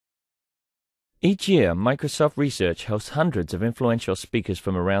Each year, Microsoft Research hosts hundreds of influential speakers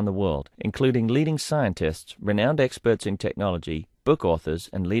from around the world, including leading scientists, renowned experts in technology, book authors,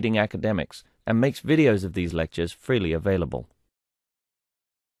 and leading academics, and makes videos of these lectures freely available.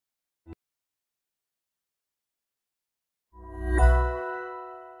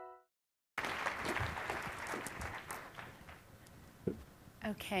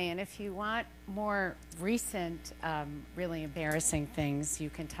 Okay, and if you want more recent, really embarrassing things, you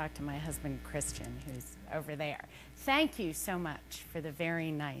can talk to my husband, Christian, who's over there. Thank you so much for the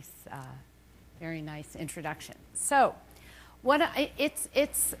very nice introduction. So,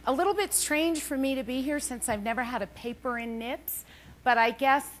 it's a little bit strange for me to be here since I've never had a paper in NIPS, but I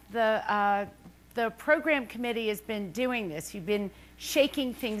guess the program committee has been doing this. You've been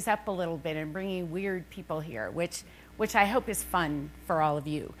shaking things up a little bit and bringing weird people here, which I hope is fun for all of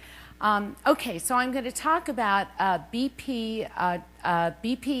you. Okay, so I'm going to talk about BP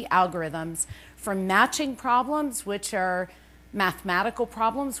algorithms for matching problems, which are mathematical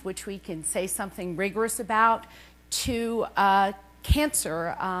problems, which we can say something rigorous about, to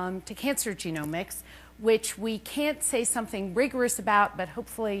cancer genomics, which we can't say something rigorous about, but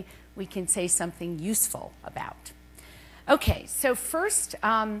hopefully we can say something useful about. Okay, so first,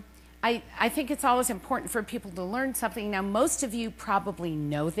 I think it's always important for people to learn something. Now, most of you probably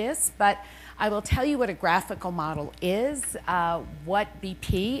know this, but I will tell you what a graphical model is, what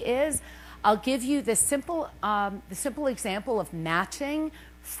BP is. I'll give you the simple example of matching,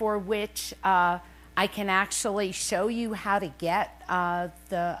 for which I can actually show you how to get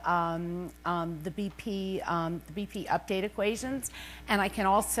the BP update equations, and I can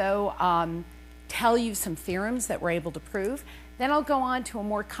also tell you some theorems that we're able to prove. Then I'll go on to a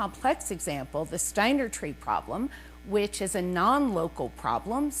more complex example, the Steiner tree problem, which is a non-local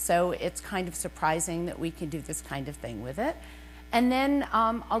problem, so it's kind of surprising that we can do this kind of thing with it. And then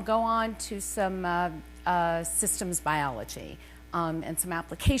I'll go on to some systems biology and some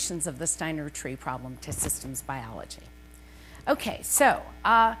applications of the Steiner tree problem to systems biology. Okay, so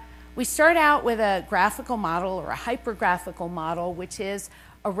we start out with a graphical model or a hypergraphical model, which is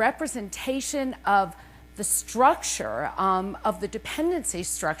a representation of the structure of the dependency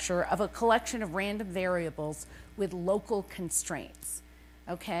structure of a collection of random variables with local constraints.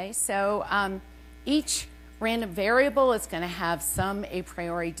 Okay, so each random variable is going to have some a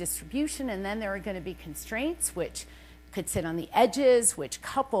priori distribution, and then there are going to be constraints which could sit on the edges, which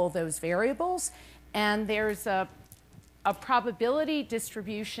couple those variables, and there's a probability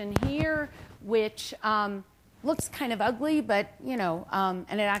distribution here which looks kind of ugly, but you know,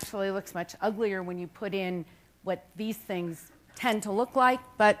 and it actually looks much uglier when you put in what these things tend to look like,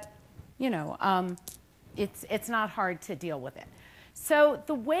 but you know, it's not hard to deal with it. So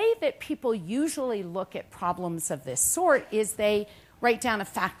the way that people usually look at problems of this sort is they write down a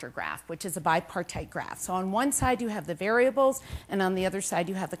factor graph, which is a bipartite graph. So on one side you have the variables, and on the other side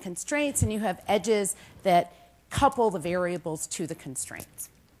you have the constraints, and you have edges that couple the variables to the constraints.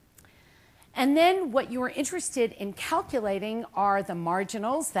 And then what you are interested in calculating are the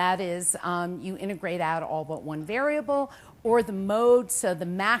marginals, that is, you integrate out all but one variable, or the mode, so the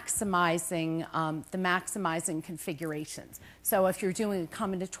maximizing configurations. So if you're doing a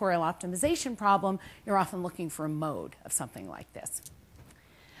combinatorial optimization problem, you're often looking for a mode of something like this.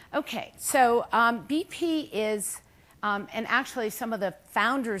 Okay, so BP is, and actually some of the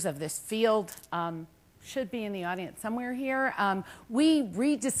founders of this field should be in the audience somewhere here. We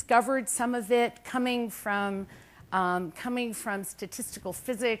rediscovered some of it coming from statistical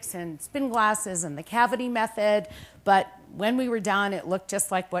physics and spin glasses and the cavity method, but when we were done, it looked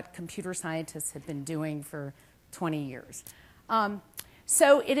just like what computer scientists had been doing for 20 years.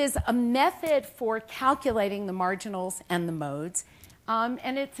 So it is a method for calculating the marginals and the modes,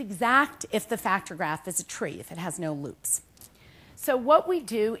 and it's exact if the factor graph is a tree, if it has no loops. So what we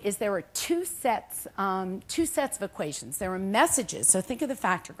do is there are two sets of equations. There are messages, so think of the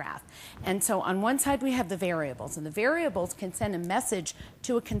factor graph. And so on one side we have the variables, and the variables can send a message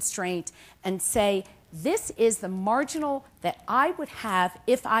to a constraint and say, this is the marginal that I would have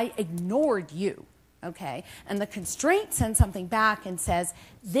if I ignored you, okay? And the constraint sends something back and says,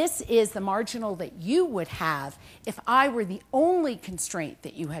 this is the marginal that you would have if I were the only constraint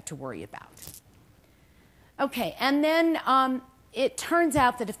that you had to worry about. Okay, and then it turns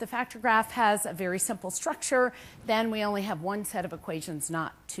out that if the factor graph has a very simple structure, then we only have one set of equations,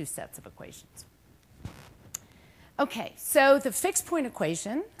 not two sets of equations. Okay, so the fixed point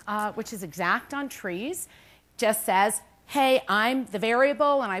equation, which is exact on trees, just says, hey, I'm the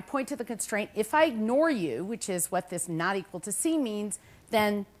variable and I point to the constraint. If I ignore you, which is what this not equal to c means,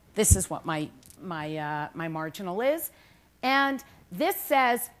 then this is what my marginal is. And this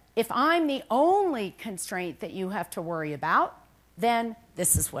says, if I'm the only constraint that you have to worry about, then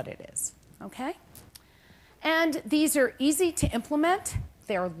this is what it is, okay? And these are easy to implement.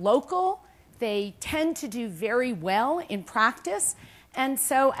 They're local. They tend to do very well in practice. And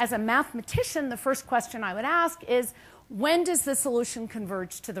so as a mathematician, the first question I would ask is, when does the solution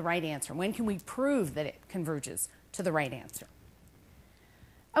converge to the right answer? When can we prove that it converges to the right answer?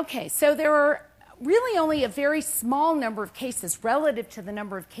 Okay, so there are really only a very small number of cases relative to the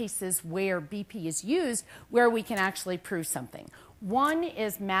number of cases where BP is used where we can actually prove something. One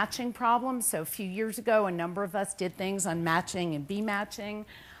is matching problems. So a few years ago, a number of us did things on matching and B-matching.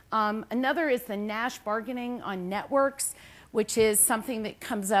 Another is the Nash bargaining on networks, which is something that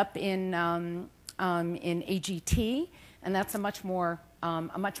comes up in AGT, and that's a much more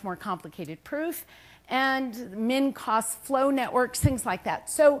complicated proof. And min-cost flow networks, things like that.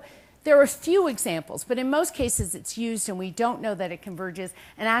 So there are a few examples, but in most cases it's used and we don't know that it converges,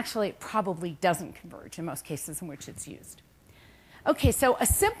 and actually it probably doesn't converge in most cases in which it's used. Okay, so a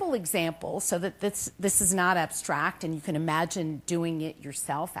simple example, so that this is not abstract and you can imagine doing it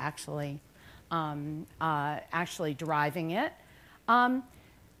yourself, actually deriving it.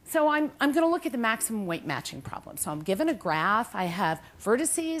 So I'm going to look at the maximum weight matching problem. So I'm given a graph. I have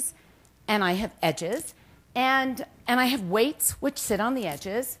vertices and I have edges, and I have weights which sit on the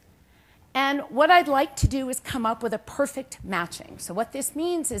edges. And what I'd like to do is come up with a perfect matching. So what this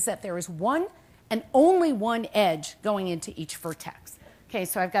means is that there is one and only one edge going into each vertex. Okay,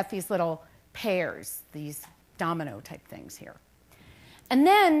 so I've got these little pairs, these domino type things here. And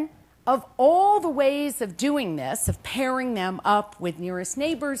then of all the ways of doing this, of pairing them up with nearest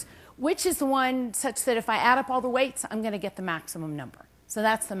neighbors, which is the one such that if I add up all the weights, I'm going to get the maximum number? So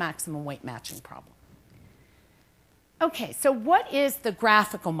that's the maximum weight matching problem. Okay, so what is the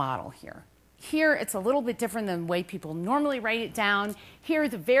graphical model here? Here, it's a little bit different than the way people normally write it down. Here,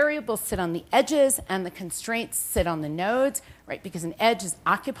 the variables sit on the edges and the constraints sit on the nodes, right? Because an edge is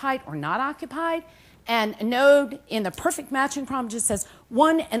occupied or not occupied. And a node in the perfect matching problem just says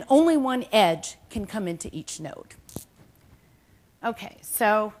one and only one edge can come into each node. Okay,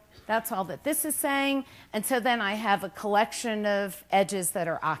 so that's all that this is saying. And so then I have a collection of edges that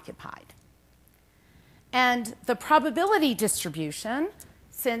are occupied. And the probability distribution,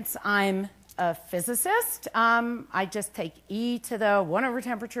 since I'm a physicist, I just take e to the 1 over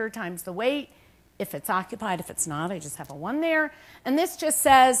temperature times the weight. If it's occupied, if it's not, I just have a 1 there. And this just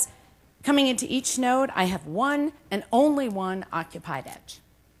says, coming into each node, I have one and only one occupied edge.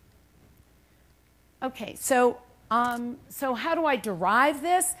 Okay, so how do I derive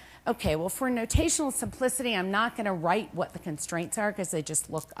this? Okay, well, for notational simplicity, I'm not going to write what the constraints are because they just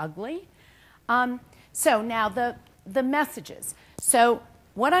look ugly. So now the messages. So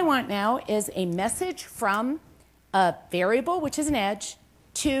what I want now is a message from a variable, which is an edge,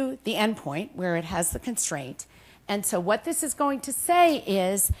 to the endpoint where it has the constraint. And so what this is going to say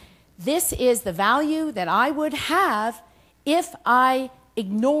is, this is the value that I would have if I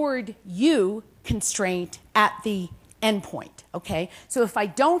ignored you constraint at the endpoint, okay? So if I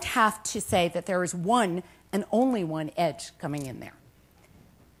don't have to say that there is one and only one edge coming in there.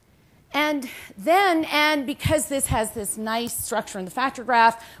 And then, and because this has this nice structure in the factor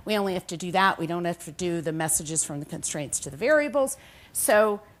graph, we only have to do that. We don't have to do the messages from the constraints to the variables.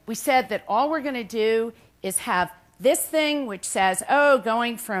 So we said that all we're going to do is have this thing which says, oh,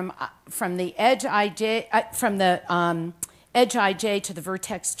 going from the edge ij, edge ij to the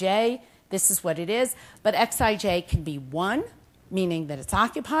vertex j, this is what it is. But xij can be 1, meaning that it's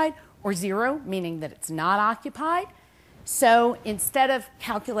occupied, or 0, meaning that it's not occupied. So instead of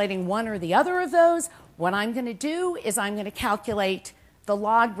calculating one or the other of those, what I'm going to do is I'm going to calculate the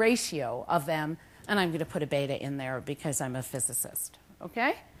log ratio of them, and I'm going to put a beta in there because I'm a physicist,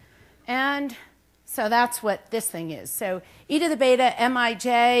 okay? And so that's what this thing is. So e to the beta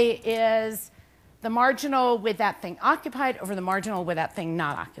mij is the marginal with that thing occupied over the marginal with that thing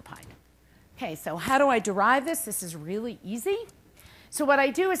not occupied. Okay, so how do I derive this? This is really easy. So what I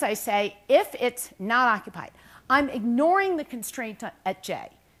do is I say, if it's not occupied, I'm ignoring the constraint at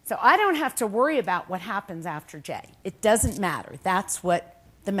j. So I don't have to worry about what happens after j. It doesn't matter. That's what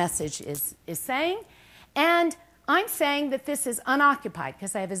the message is saying. And I'm saying that this is unoccupied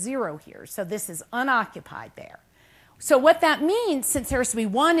because I have a 0 here. So this is unoccupied there. So what that means, since there has to be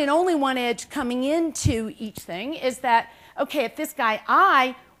one and only one edge coming into each thing, is that, okay, if this guy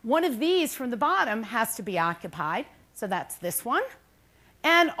I, one of these from the bottom has to be occupied. So that's this one.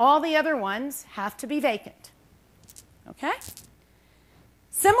 And all the other ones have to be vacant. Okay?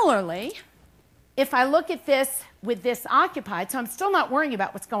 Similarly, if I look at this with this occupied, so I'm still not worrying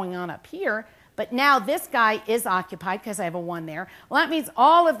about what's going on up here, but But now this guy is occupied because I have a 1 there. Well, that means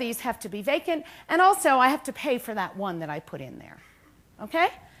all of these have to be vacant, and also I have to pay for that 1 that I put in there. Okay?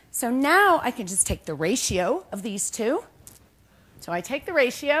 So now I can just take the ratio of these two. So I take the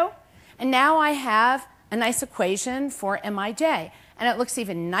ratio, and now I have a nice equation for Mij. And it looks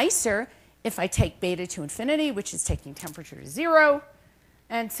even nicer if I take beta to infinity, which is taking temperature to 0.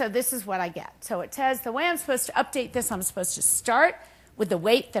 And so this is what I get. So it says the way I'm supposed to update this, I'm supposed to start with the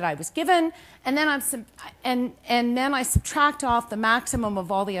weight that I was given, and then then I subtract off the maximum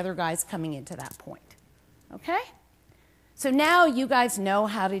of all the other guys coming into that point. Okay? So now you guys know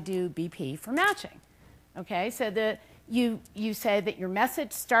how to do BP for matching. Okay? So you say that your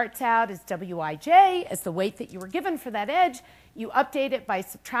message starts out as Wij, as the weight that you were given for that edge. You update it by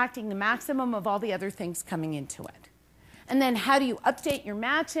subtracting the maximum of all the other things coming into it. And then how do you update your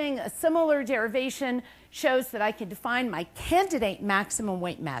matching? A similar derivation shows that I can define my candidate maximum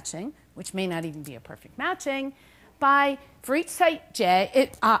weight matching, which may not even be a perfect matching, by, for each site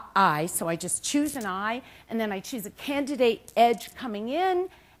I, so I just choose an I, and then I choose a candidate edge coming in,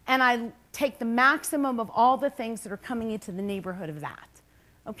 and I take the maximum of all the things that are coming into the neighborhood of that.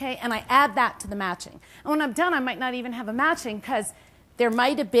 Okay? And I add that to the matching. And when I'm done, I might not even have a matching because there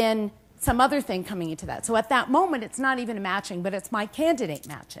might have been some other thing coming into that. So at that moment, it's not even a matching, but it's my candidate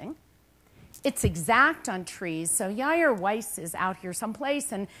matching. It's exact on trees. So Yair Weiss is out here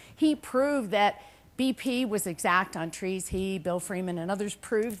someplace, and he proved that BP was exact on trees. He, Bill Freeman, and others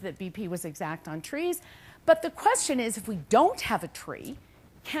proved that BP was exact on trees. But the question is, if we don't have a tree,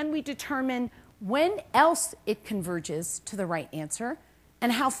 can we determine when else it converges to the right answer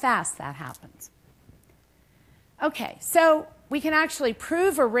and how fast that happens? Okay, so we can actually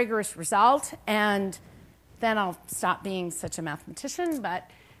prove a rigorous result, and then I'll stop being such a mathematician. But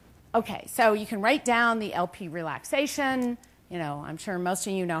okay, so you can write down the LP relaxation. You know, I'm sure most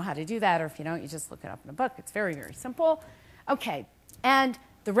of you know how to do that, or if you don't, you just look it up in a book. It's very, very simple. Okay, and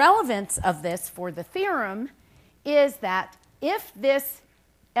the relevance of this for the theorem is that if this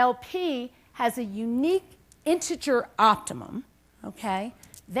LP has a unique integer optimum, okay,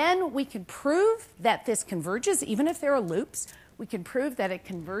 then we can prove that this converges, even if there are loops. We can prove that it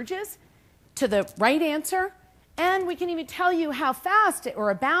converges to the right answer, and we can even tell you how fast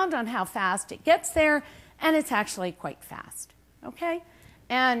or a bound on how fast it gets there, and it's actually quite fast. Okay?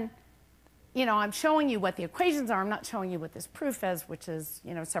 And, you know, I'm showing you what the equations are. I'm not showing you what this proof is, which is,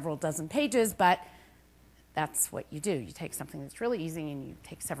 you know, several dozen pages, but that's what you do. You take something that's really easy, and you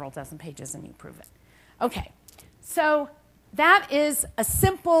take several dozen pages, and you prove it. Okay. So that is a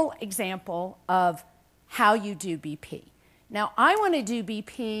simple example of how you do BP. Now, I want to do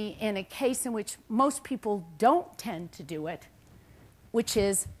BP in a case in which most people don't tend to do it, which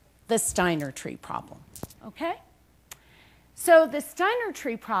is the Steiner tree problem. Okay? So the Steiner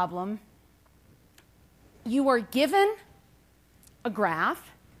tree problem, you are given a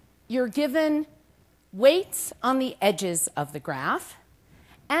graph. You're given weights on the edges of the graph,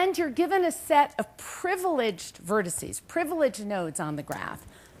 and you're given a set of privileged vertices, privileged nodes on the graph.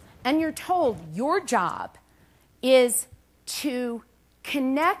 And you're told your job is to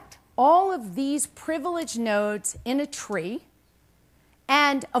connect all of these privileged nodes in a tree.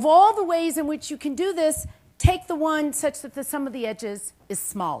 And of all the ways in which you can do this, take the one such that the sum of the edges is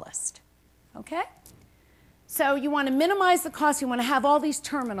smallest. Okay? So you want to minimize the cost. You want to have all these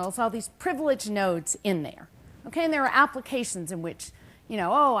terminals, all these privileged nodes in there. Okay? And there are applications in which, you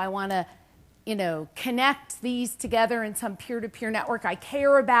know, oh, I want to, you know, connect these together in some peer-to-peer network. I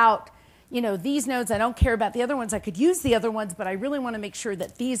care about, you know, these nodes. I don't care about the other ones. I could use the other ones, but I really want to make sure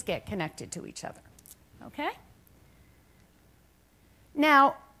that these get connected to each other. Okay?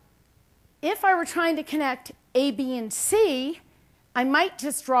 Now, if I were trying to connect A, B, and C, I might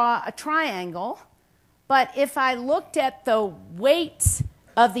just draw a triangle. But if I looked at the weights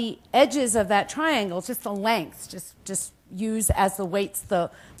of the edges of that triangle, just the lengths, just use as the weights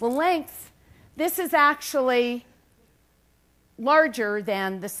the length, this is actually larger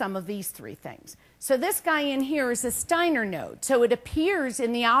than the sum of these three things. So this guy in here is a Steiner node. So it appears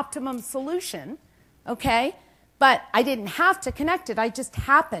in the optimum solution, okay? But I didn't have to connect it. I just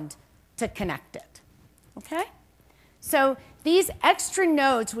happened to connect it, okay? So these extra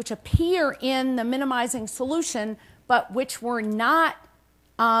nodes which appear in the minimizing solution but which were not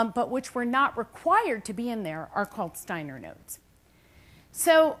required to be in there are called Steiner nodes.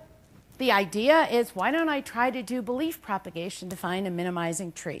 So the idea is, why don't I try to do belief propagation to find a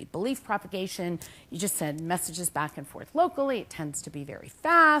minimizing tree? Belief propagation, you just send messages back and forth locally. It tends to be very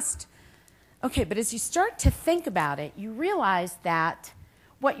fast. Okay, but as you start to think about it, you realize that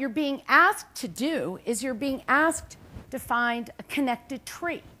what you're being asked to do is you're being asked to find a connected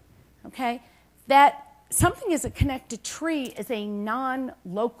tree. Okay? that something is a connected tree is a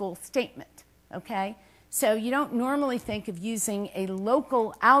non-local statement, okay? So you don't normally think of using a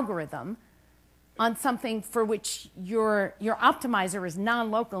local algorithm on something for which your optimizer is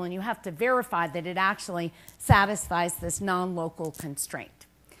non-local, and you have to verify that it actually satisfies this non-local constraint.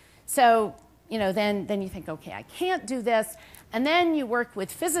 So, you know, then you think, okay, I can't do this. And then you work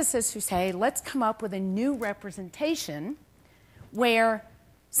with physicists who say, let's come up with a new representation where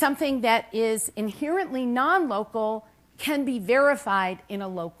something that is inherently non-local can be verified in a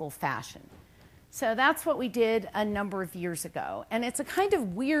local fashion. So that's what we did a number of years ago. And it's a kind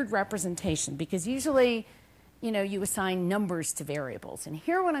of weird representation because usually, you know, you assign numbers to variables. And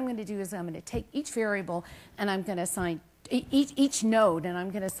here what I'm going to do is I'm going to take each variable and I'm going to assign each node, and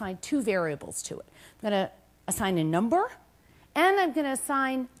I'm going to assign two variables to it. I'm going to assign a number, and I'm going to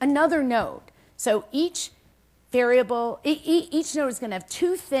assign another node. So each variable, each node is going to have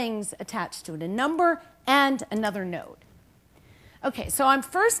two things attached to it, a number and another node. Okay, so I'm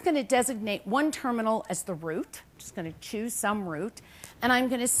first going to designate one terminal as the root. I'm just going to choose some root. And I'm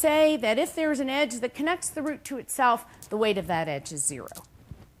going to say that if there's an edge that connects the root to itself, the weight of that edge is 0.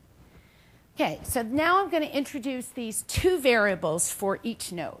 Okay, so now I'm going to introduce these two variables for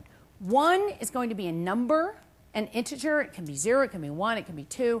each node. One is going to be a number, an integer. It can be 0, it can be 1, it can be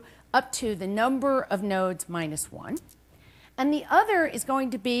 2, up to the number of nodes minus 1. And the other is going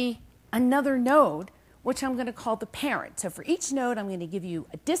to be another node, which I'm going to call the parent. So for each node, I'm going to give you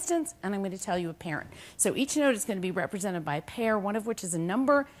a distance, and I'm going to tell you a parent. So each node is going to be represented by a pair, one of which is a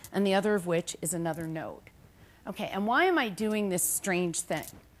number, and the other of which is another node. Okay, and why am I doing this strange thing?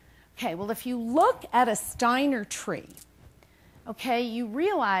 Okay, well, if you look at a Steiner tree, okay, you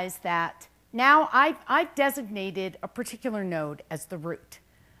realize that now I've designated a particular node as the root.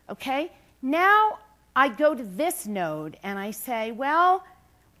 Okay, now I go to this node, and I say, well,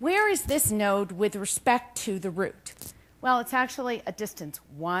 where is this node with respect to the root? Well, it's actually a distance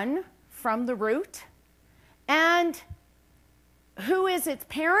 1 from the root. And who is its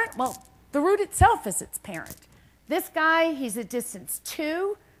parent? Well, the root itself is its parent. This guy, he's a distance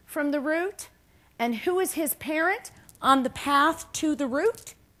 2 from the root. And who is his parent on the path to the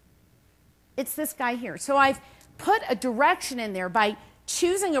root? It's this guy here. So I've put a direction in there by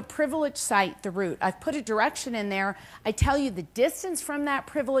choosing a privileged site, the root. I've put a direction in there. I tell you the distance from that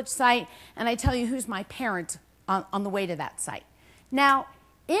privileged site, and I tell you who's my parent on the way to that site. Now,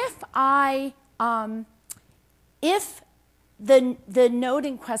 if the node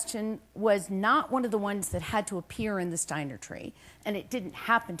in question was not one of the ones that had to appear in the Steiner tree, and it didn't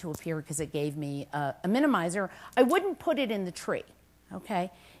happen to appear because it gave me a minimizer, I wouldn't put it in the tree.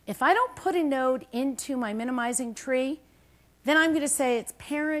 Okay? If I don't put a node into my minimizing tree, then I'm going to say its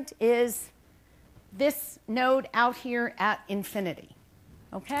parent is this node out here at infinity.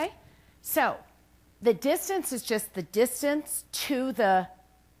 Okay? So the distance is just the distance to the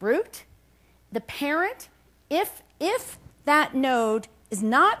root. The parent, if that node is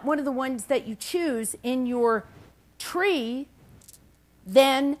not one of the ones that you choose in your tree,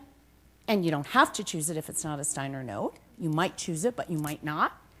 then, and you don't have to choose it if it's not a Steiner node. You might choose it, but you might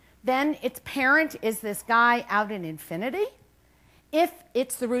not. Then its parent is this guy out in infinity. If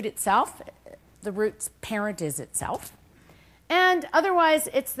it's the root itself, the root's parent is itself. And otherwise,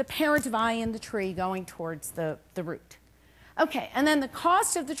 it's the parent of I in the tree going towards the root. Okay, and then the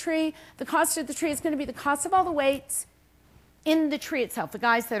cost of the tree is going to be the cost of all the weights in the tree itself, the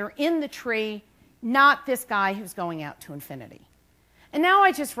guys that are in the tree, not this guy who's going out to infinity. And now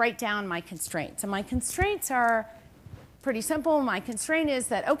I just write down my constraints. And my constraints are pretty simple. My constraint is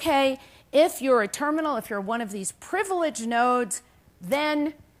that, okay, if you're a terminal, if you're one of these privileged nodes,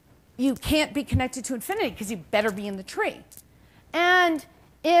 then you can't be connected to infinity because you better be in the tree. And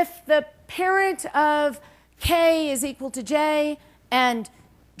if the parent of k is equal to j, and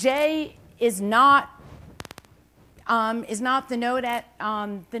j is not the node at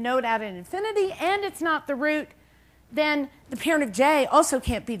an infinity, and it's not the root, then the parent of j also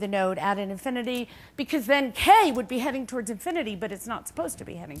can't be the node at an infinity, because then k would be heading towards infinity, but it's not supposed to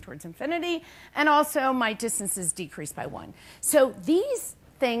be heading towards infinity, and also my distance is decreased by 1. So these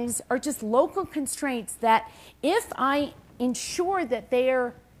things are just local constraints that if I ensure that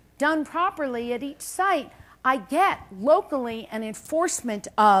they're done properly at each site, I get locally an enforcement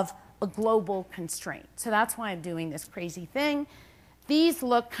of a global constraint. So that's why I'm doing this crazy thing. These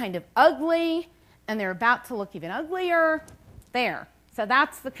look kind of ugly, and they're about to look even uglier. There. So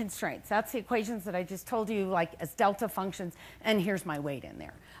that's the constraints. That's the equations that I just told you, like as delta functions, and here's my weight in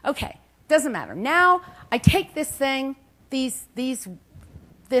there. Okay, doesn't matter. Now I take this thing, this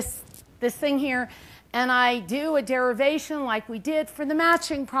this thing here, and I do a derivation like we did for the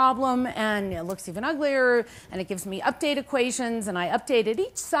matching problem, and it looks even uglier, and it gives me update equations, and I update at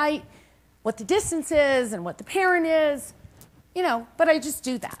each site what the distance is and what the parent is, but I just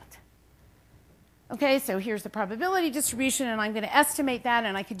do that. Okay, so here's the probability distribution, and I'm going to estimate that,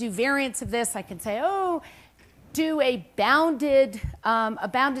 and I could do variants of this. I can say, oh, do a bounded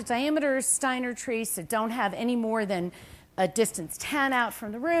diameter Steiner tree, so don't have any more than a distance 10 out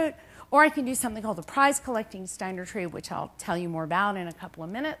from the root, or I can do something called the prize collecting Steiner tree, which I'll tell you more about in a couple of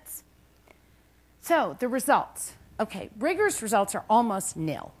minutes. So the results. Okay, rigorous results are almost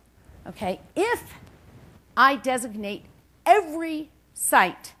nil. Okay, if I designate every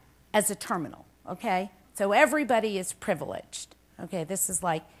site as a terminal, okay, so everybody is privileged. Okay, this is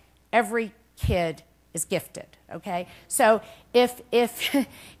like every kid is gifted. Okay, so if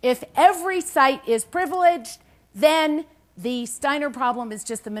every site is privileged, then the Steiner problem is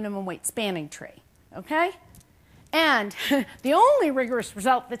just the minimum weight spanning tree. Okay, and the only rigorous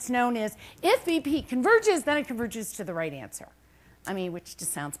result that's known is if BP converges, then it converges to the right answer. I mean, which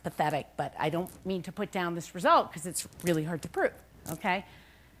just sounds pathetic, but I don't mean to put down this result because it's really hard to prove. Okay,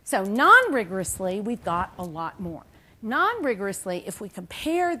 so non-rigorously, we've got a lot more. Non-rigorously, if we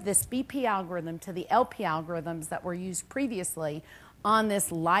compare this BP algorithm to the LP algorithms that were used previously on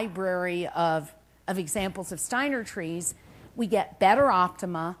this library of examples of Steiner trees, we get better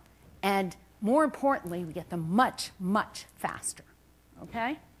optima, and more importantly, we get them much, much faster.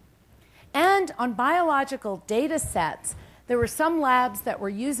 Okay? And on biological data sets, there were some labs that were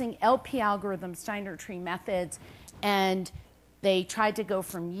using LP algorithm Steiner tree methods, and they tried to go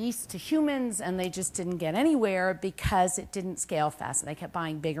from yeast to humans, and they just didn't get anywhere because it didn't scale fast. They kept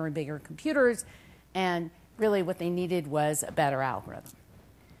buying bigger and bigger computers, and really what they needed was a better algorithm.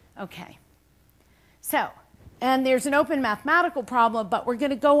 Okay. So, and there's an open mathematical problem, but we're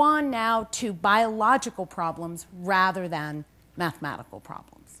going to go on now to biological problems rather than mathematical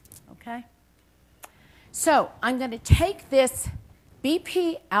problems. Okay? So, I'm going to take this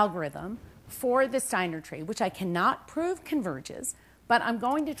BP algorithm for the Steiner tree, which I cannot prove converges, but I'm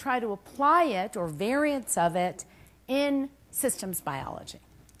going to try to apply it, or variants of it, in systems biology.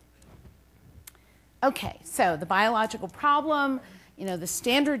 Okay, so the biological problem, the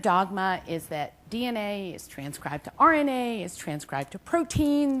standard dogma is that DNA is transcribed to RNA, is transcribed to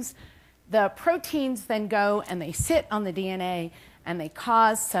proteins. The proteins then go and they sit on the DNA, and they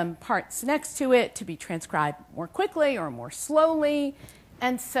cause some parts next to it to be transcribed more quickly or more slowly,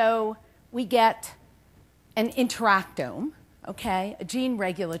 and so we get an interactome, okay, a gene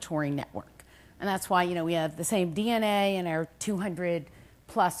regulatory network. And that's why, we have the same DNA in our 200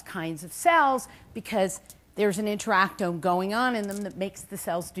 plus kinds of cells, because there's an interactome going on in them that makes the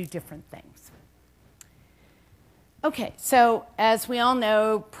cells do different things. Okay, so as we all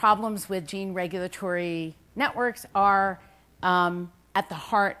know, problems with gene regulatory networks are at the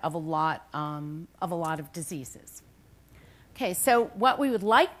heart of a lot of diseases. Okay, so what we would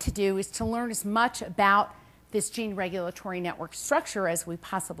like to do is to learn as much about this gene regulatory network structure as we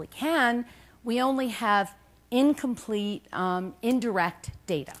possibly can. We only have incomplete, indirect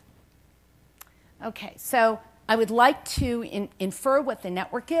data. Okay, so I would like to infer what the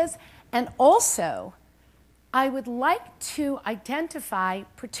network is, and also I would like to identify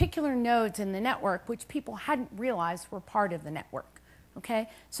particular nodes in the network which people hadn't realized were part of the network. Okay,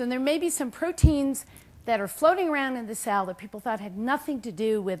 so there may be some proteins that are floating around in the cell that people thought had nothing to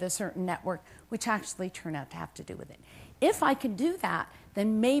do with a certain network, which actually turn out to have to do with it. If I can do that,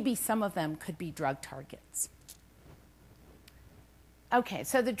 then maybe some of them could be drug targets. Okay,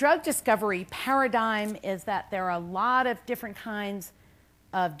 so the drug discovery paradigm is that there are a lot of different kinds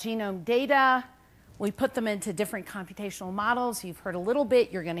of genome data. We put them into different computational models. You've heard a little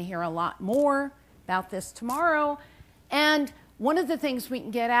bit. You're going to hear a lot more about this tomorrow. And one of the things we can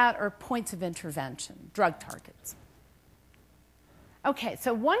get at are points of intervention, drug targets. Okay,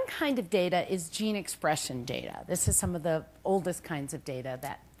 so one kind of data is gene expression data. This is some of the oldest kinds of data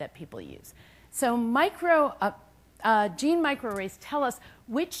that people use. So gene microarrays tell us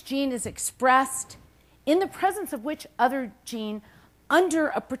which gene is expressed in the presence of which other gene under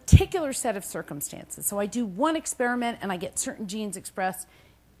a particular set of circumstances. So I do one experiment and I get certain genes expressed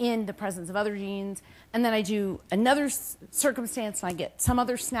in the presence of other genes, and then I do another circumstance and I get some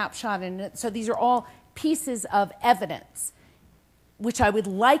other snapshot in it. So these are all pieces of evidence which I would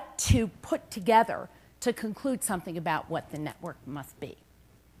like to put together to conclude something about what the network must be.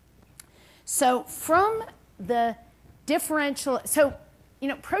 So from the differential,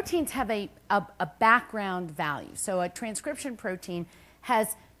 proteins have a background value. So a transcription protein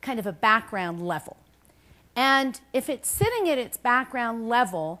has kind of a background level. And if it's sitting at its background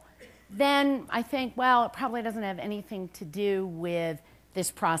level, then I think, well, it probably doesn't have anything to do with this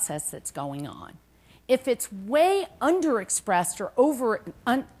process that's going on. If it's way underexpressed or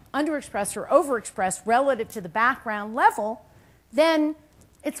overexpressed relative to the background level, then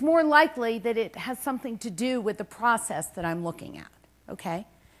it's more likely that it has something to do with the process that I'm looking at, okay?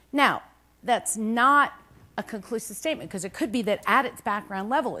 Now, that's not a conclusive statement, because it could be that at its background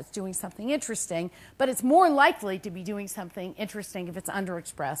level it's doing something interesting, but it's more likely to be doing something interesting if it's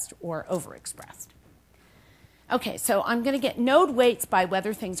underexpressed or overexpressed. Okay, so I'm going to get node weights by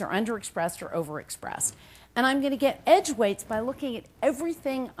whether things are underexpressed or overexpressed. And I'm going to get edge weights by looking at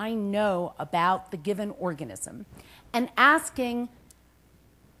everything I know about the given organism and asking,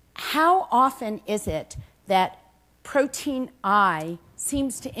 how often is it that protein I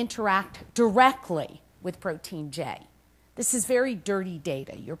seems to interact directly with protein J? This is very dirty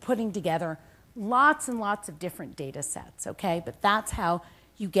data. You're putting together lots and lots of different data sets, okay? But that's how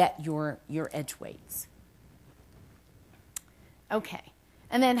you get your edge weights. Okay,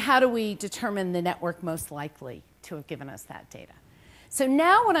 and then how do we determine the network most likely to have given us that data? So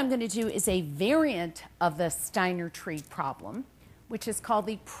now what I'm going to do is a variant of the Steiner tree problem, which is called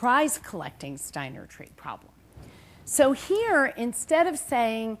the prize-collecting Steiner tree problem. So here, instead of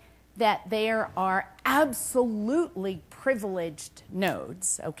saying that there are absolutely privileged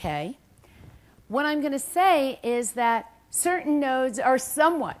nodes, okay, what I'm going to say is that certain nodes are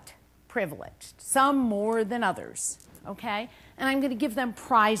somewhat privileged, some more than others, okay? And I'm going to give them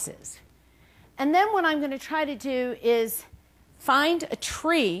prizes. And then what I'm going to try to do is find a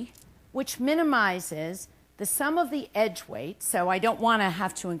tree which minimizes the sum of the edge weights, so I don't want to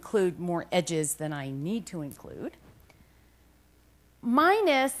have to include more edges than I need to include,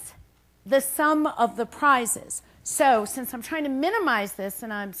 minus the sum of the prizes. So since I'm trying to minimize this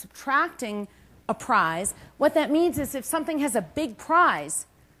and I'm subtracting a prize, what that means is if something has a big prize,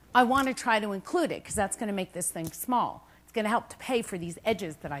 I want to try to include it because that's going to make this thing small. It's going to help to pay for these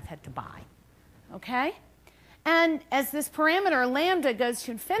edges that I've had to buy. Okay? And as this parameter lambda goes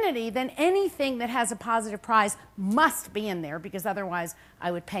to infinity, then anything that has a positive prize must be in there, because otherwise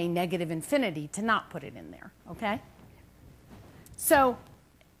I would pay negative infinity to not put it in there. Okay? So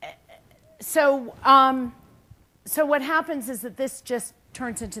what happens is that this just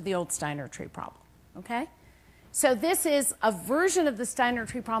turns into the old Steiner tree problem. Okay? So this is a version of the Steiner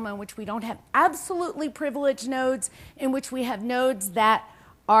tree problem in which we don't have absolutely privileged nodes, in which we have nodes that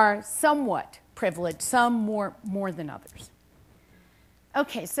are somewhat privileged, some more than others.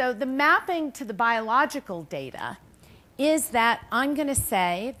 Okay, so the mapping to the biological data is that I'm going to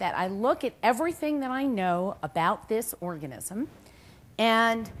say that I look at everything that I know about this organism,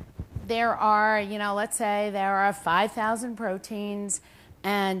 and there are, let's say there are 5,000 proteins,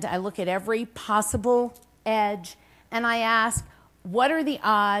 and I look at every possible edge, and I ask, what are the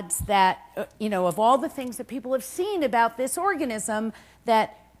odds that, of all the things that people have seen about this organism,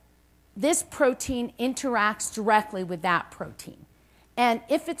 that this protein interacts directly with that protein? And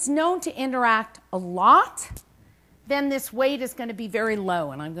if it's known to interact a lot, then this weight is going to be very low,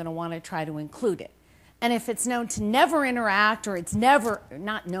 and I'm going to want to try to include it. And if it's known to never interact, or it's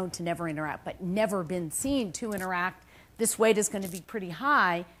not known to never interact, but never been seen to interact, this weight is going to be pretty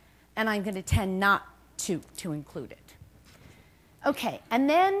high, and I'm going to tend not to include it. Okay, and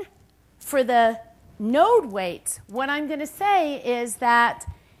then for the node weights, what I'm going to say is that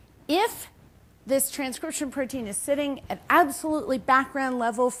if this transcription protein is sitting at absolutely background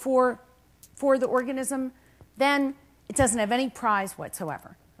level for the organism, then it doesn't have any prize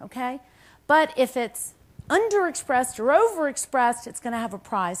whatsoever, okay? But if it's underexpressed or overexpressed, it's going to have a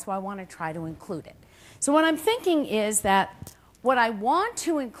prize, so I want to try to include it. So what I'm thinking is that what I want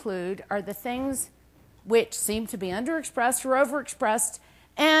to include are the things which seem to be underexpressed or overexpressed,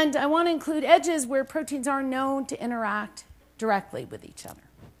 and I want to include edges where proteins are known to interact directly with each other.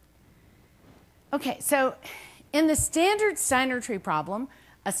 Okay, so in the standard Steiner tree problem,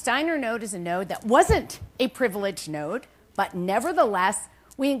 a Steiner node is a node that wasn't a privileged node, but nevertheless,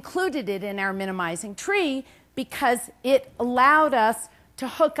 we included it in our minimizing tree because it allowed us to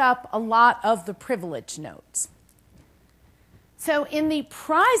hook up a lot of the privileged nodes. So in the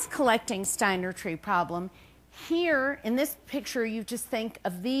prize-collecting Steiner tree problem, here in this picture, you just think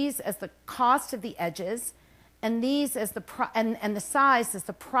of these as the cost of the edges, and these as and the size as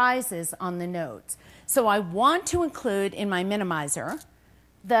the prizes on the nodes. So I want to include in my minimizer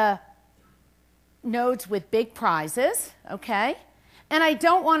the nodes with big prizes, okay? And I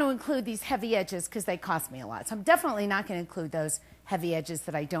don't want to include these heavy edges because they cost me a lot. So I'm definitely not going to include those heavy edges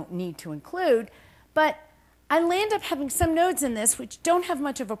that I don't need to include. But I'll end up having some nodes in this which don't have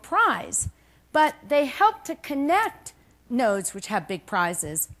much of a prize, but they help to connect nodes which have big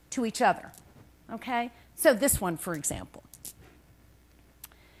prizes to each other. Okay? So this one, for example.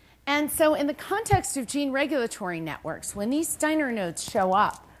 And so in the context of gene regulatory networks, when these Steiner nodes show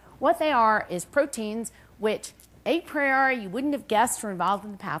up, what they are is proteins which a priori you wouldn't have guessed were involved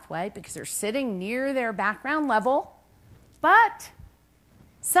in the pathway because they're sitting near their background level, but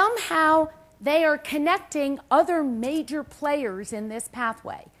somehow they are connecting other major players in this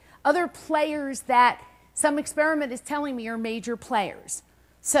pathway, other players that some experiment is telling me are major players.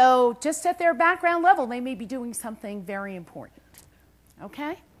 So just at their background level, they may be doing something very important.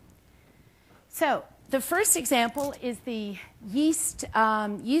 Okay? So the first example is the yeast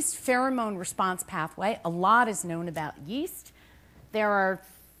pheromone response pathway. A lot is known about yeast. There are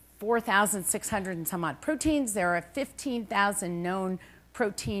 4,600 and some odd proteins. There are 15,000 known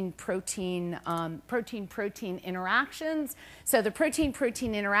protein-protein interactions. So the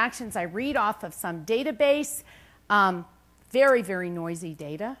protein-protein interactions I read off of some database. Very, very noisy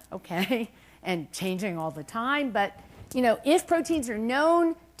data, okay, and changing all the time. But, you know, if proteins are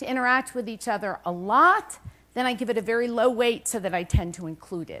known to interact with each other a lot, then I give it a very low weight so that I tend to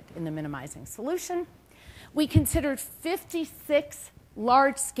include it in the minimizing solution. We considered 56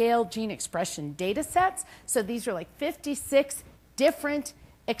 large-scale gene expression data sets. So these are like 56 different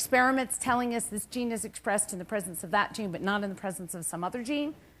experiments telling us this gene is expressed in the presence of that gene, but not in the presence of some other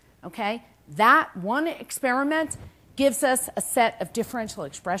gene. Okay? That one experiment gives us a set of differential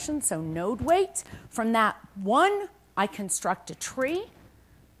expressions, so node weights. From that one, I construct a tree.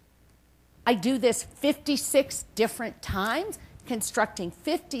 I do this 56 different times, constructing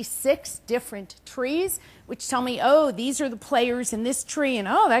 56 different trees, which tell me, oh, these are the players in this tree, and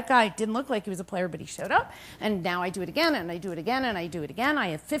oh, that guy didn't look like he was a player, but he showed up. And now I do it again, and I do it again, and I do it again. I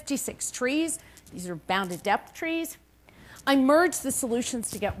have 56 trees. These are bounded depth trees. I merge the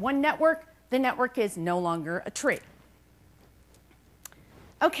solutions to get one network. The network is no longer a tree.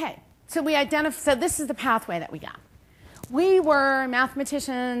 Okay, so so this is the pathway that we got. We were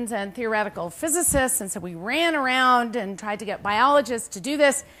mathematicians and theoretical physicists, and so we ran around and tried to get biologists to do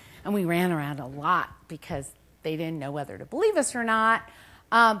this, and we ran around a lot because they didn't know whether to believe us or not.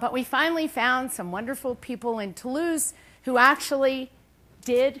 But we finally found some wonderful people in Toulouse who actually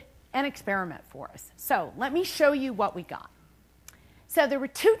did an experiment for us. So let me show you what we got. So there were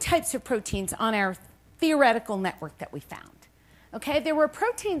two types of proteins on our theoretical network that we found. Okay, there were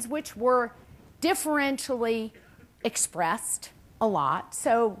proteins which were differentially expressed a lot,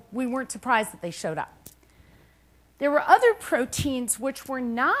 so we weren't surprised that they showed up. There were other proteins which were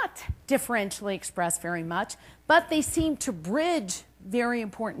not differentially expressed very much, but they seemed to bridge very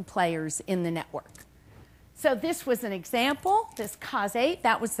important players in the network. So this was an example, this COS8,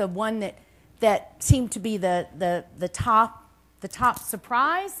 that was the one that seemed to be the top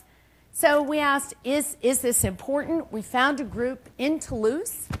surprise. So we asked, is this important? We found a group in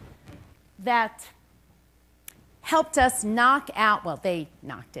Toulouse that helped us knock out, well, they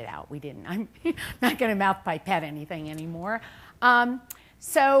knocked it out. We didn't. I'm not going to mouth pipette anything anymore.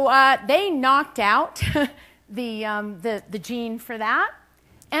 So they knocked out the gene for that,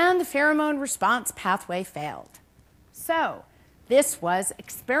 and the pheromone response pathway failed. So this was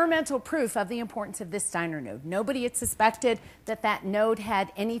experimental proof of the importance of this Steiner node. Nobody had suspected that that node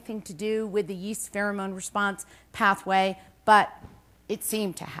had anything to do with the yeast pheromone response pathway, but it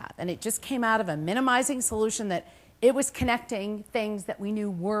seemed to have. And it just came out of a minimizing solution that it was connecting things that we knew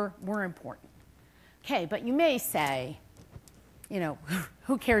were important. Okay, but you may say, you know,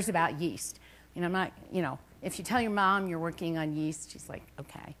 who cares about yeast? You know, I'm not, you know, if you tell your mom you're working on yeast, she's like,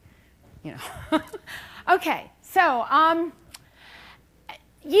 okay, you know. Okay, so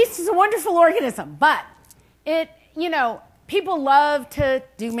yeast is a wonderful organism, but it, you know, people love to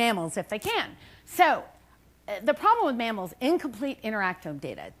do mammals if they can. So the problem with mammals, incomplete interactome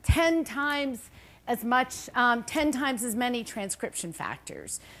data, 10 times as much, 10 times as many transcription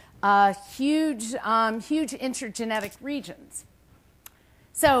factors, huge intergenetic regions.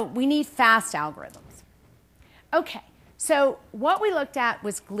 So we need fast algorithms. Okay, so what we looked at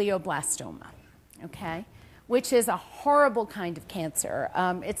was glioblastoma, okay, which is a horrible kind of cancer.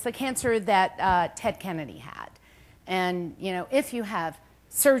 It's the cancer that Ted Kennedy had. And, you know, if you have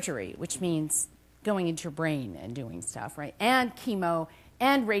surgery, which means going into your brain and doing stuff, right, and chemo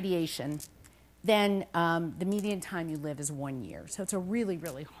and radiation, then the median time you live is 1 year. So it's a really,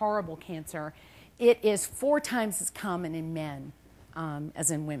 really horrible cancer. It is 4 times as common in men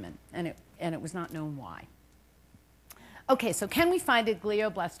as in women, and it was not known why. Okay, so can we find a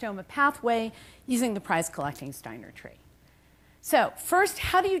glioblastoma pathway using the prize-collecting Steiner tree? So first,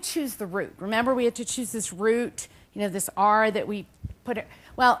 how do you choose the root? Remember, we had to choose this root, you know, this R that we put it.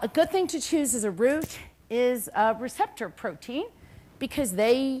 Well, a good thing to choose as a root is a receptor protein. because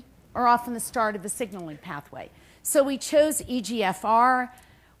they are often the start of the signaling pathway. So we chose EGFR,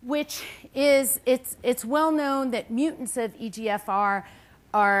 which is, it's well known that mutants of EGFR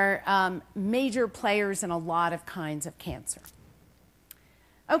are major players in a lot of kinds of cancer.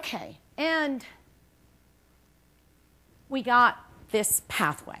 Okay, and we got this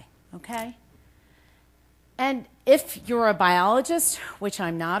pathway, okay? And if you're a biologist, which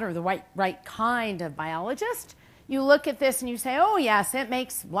I'm not, or the right kind of biologist, you look at this and you say, oh yes, a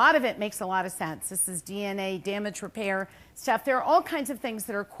lot of it makes a lot of sense. This is DNA damage repair stuff. There are all kinds of things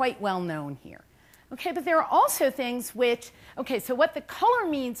that are quite well known here. Okay, but there are also things which, okay, so what the color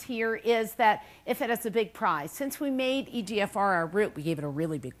means here is that if it has a big prize, since we made EGFR our root, we gave it a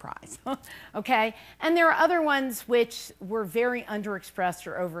really big prize, okay? And there are other ones which were very underexpressed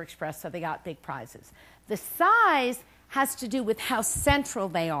or overexpressed, so they got big prizes. The size has to do with how central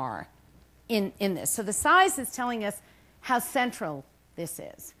they are in this. So the size is telling us how central this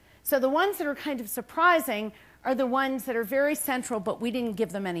is. So the ones that are kind of surprising are the ones that are very central, but we didn't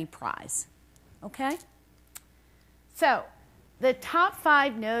give them any prize. Okay? So the top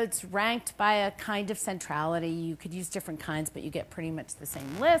 5 nodes ranked by a kind of centrality. You could use different kinds, but you get pretty much the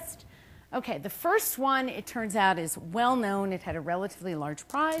same list. Okay, the first one, it turns out, is well known. It had a relatively large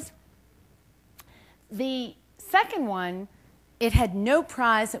prize. The second one, it had no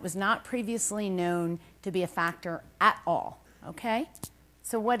prize. It was not previously known to be a factor at all. Okay?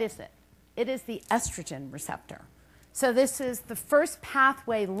 So what is it? It is the estrogen receptor. So this is the first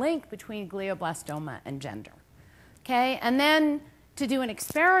pathway link between glioblastoma and gender. Okay, and then to do an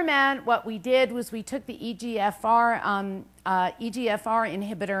experiment, what we did was we took the EGFR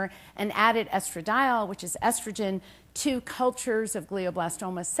inhibitor and added estradiol, which is estrogen, to cultures of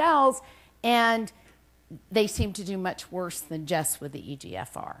glioblastoma cells, and they seem to do much worse than just with the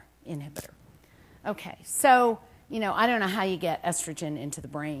EGFR inhibitor. Okay, so, I don't know how you get estrogen into the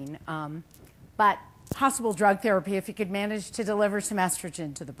brain, but possible drug therapy if you could manage to deliver some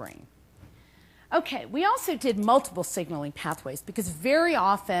estrogen to the brain. Okay, we also did multiple signaling pathways because very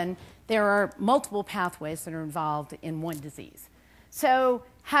often there are multiple pathways that are involved in one disease. So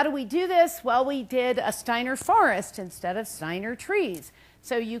how do we do this? Well, we did a Steiner forest instead of Steiner trees.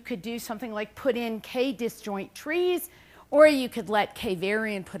 So you could do something like put in K disjoint trees, or you could let K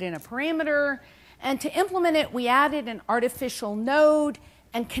vary and put in a parameter. And to implement it, we added an artificial node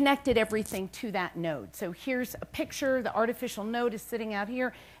and connected everything to that node. So here's a picture. The artificial node is sitting out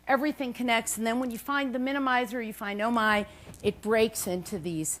here. Everything connects. And then when you find the minimizer, you find, oh my, it breaks into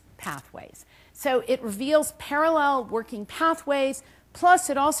these pathways. So it reveals parallel working pathways, plus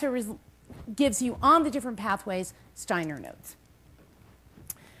it also gives you on the different pathways Steiner nodes.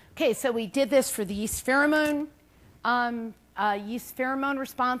 Okay, so we did this for the yeast pheromone. Yeast pheromone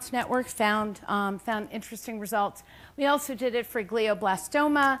response network found interesting results. We also did it for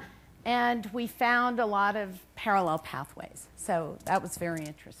glioblastoma, and we found a lot of parallel pathways. So that was very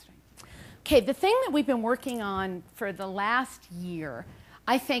interesting. Okay, the thing that we've been working on for the last year,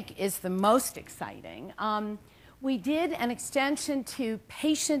 I think, is the most exciting. We did an extension to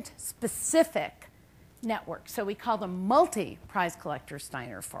patient-specific networks. So we call them multi-prize collector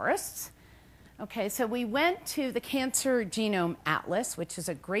Steiner forests. Okay, so we went to the Cancer Genome Atlas, which is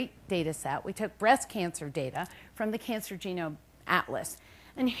a great data set. We took breast cancer data from the Cancer Genome Atlas.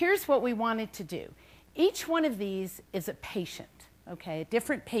 And here's what we wanted to do. Each one of these is a patient, okay, a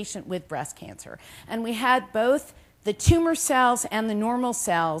different patient with breast cancer. And we had both the tumor cells and the normal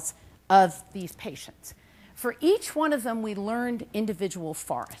cells of these patients. For each one of them, we learned individual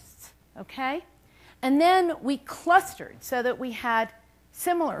forests, okay? And then we clustered so that we had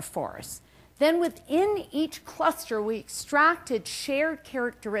similar forests. Then within each cluster, we extracted shared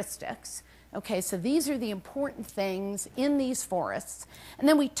characteristics. Okay, so these are the important things in these forests. And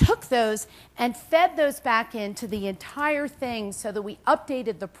then we took those and fed those back into the entire thing so that we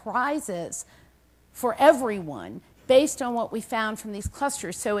updated the prizes for everyone based on what we found from these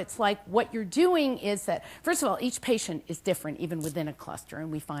clusters. So it's like what you're doing is that, first of all, each patient is different even within a cluster,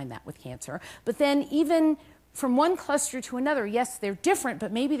 and we find that with cancer. But then even from one cluster to another, yes, they're different,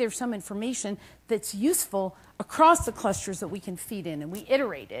 but maybe there's some information that's useful across the clusters that we can feed in, and we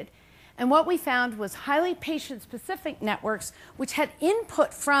iterated. And what we found was highly patient-specific networks which had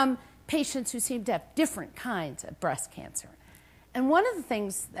input from patients who seemed to have different kinds of breast cancer. And one of the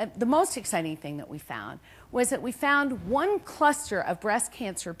things, the most exciting thing that we found was that we found one cluster of breast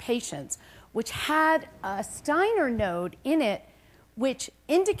cancer patients which had a Steiner node in it which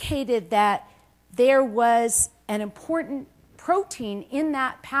indicated that there was an important protein in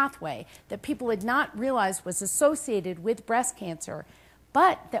that pathway that people had not realized was associated with breast cancer,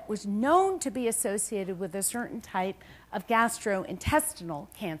 but that was known to be associated with a certain type of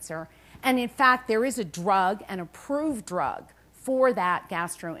gastrointestinal cancer. And in fact, there is a drug, an approved drug, for that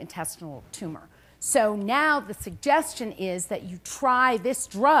gastrointestinal tumor. So now the suggestion is that you try this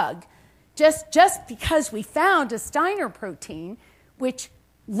drug just because we found a Steiner protein, which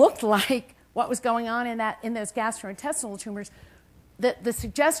looked like what was going on in those gastrointestinal tumors. The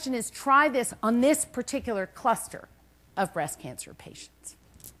suggestion is try this on this particular cluster of breast cancer patients.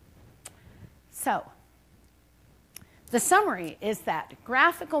 So the summary is that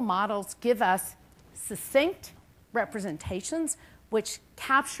graphical models give us succinct representations which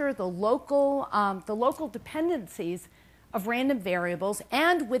capture the local dependencies of random variables,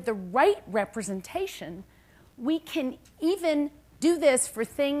 and with the right representation, we can even do this for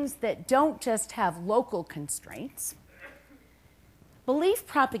things that don't just have local constraints. Belief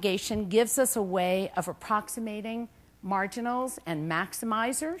propagation gives us a way of approximating marginals and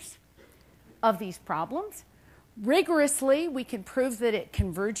maximizers of these problems. Rigorously, we can prove that it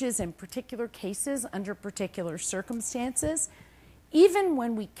converges in particular cases under particular circumstances. Even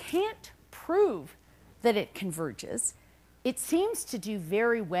when we can't prove that it converges, it seems to do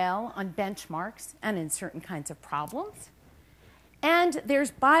very well on benchmarks and in certain kinds of problems. And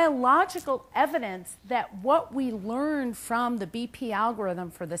there's biological evidence that what we learned from the BP algorithm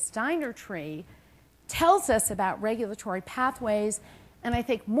for the Steiner tree tells us about regulatory pathways, and I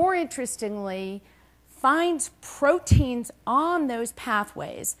think more interestingly, finds proteins on those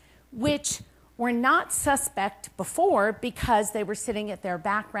pathways which were not suspect before because they were sitting at their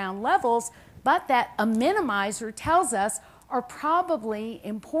background levels, but that a minimizer tells us are probably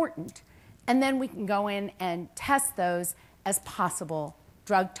important. And then we can go in and test those as possible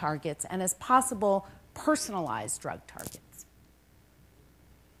drug targets and as possible personalized drug targets.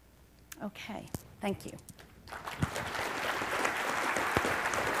 Okay, thank you.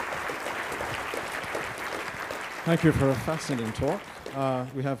 Thank you for a fascinating talk.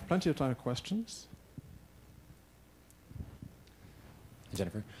 We have plenty of time for questions.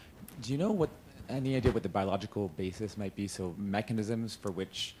 Jennifer, do you know any idea what the biological basis might be? So mechanisms for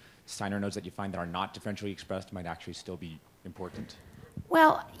which Steiner nodes that you find that are not differentially expressed might actually still be important?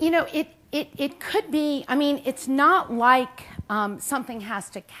 Well, you know, it could be, I mean, it's not like something has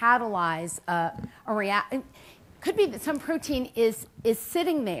to catalyze a reaction. It could be that some protein is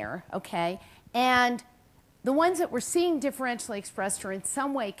sitting there, okay, and the ones that we're seeing differentially expressed are in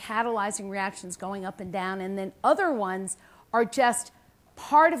some way catalyzing reactions going up and down, and then other ones are just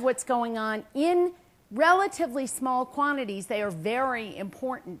part of what's going on in relatively small quantities. They are very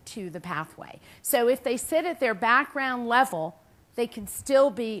important to the pathway. So if they sit at their background level, they can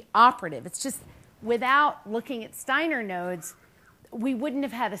still be operative. It's just without looking at Steiner nodes, we wouldn't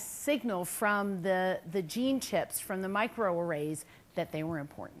have had a signal from the gene chips, from the microarrays, that they were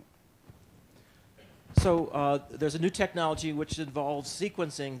important. So there's a new technology which involves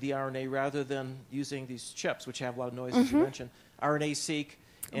sequencing the RNA rather than using these chips, which have a lot of noise, as you mentioned. RNA-seq,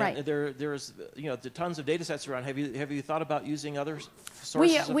 and right. There's tons of data sets around. Have you thought about using other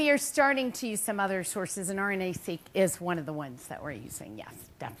sources? We are starting to use some other sources, and RNA-seq is one of the ones that we're using. Yes,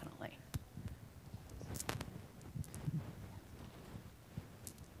 definitely.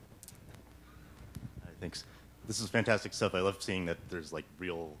 Thanks. This is fantastic stuff. I love seeing that there's like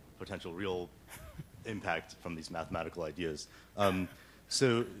potential real impact from these mathematical ideas.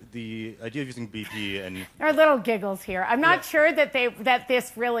 So the idea of using BP and there are little giggles here. I'm not sure that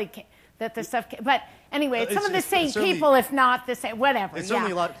the stuff. But anyway, it's some of the same people, if not the same. Whatever. It's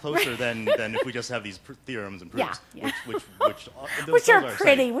certainly a lot closer than if we just have these theorems and proofs, which are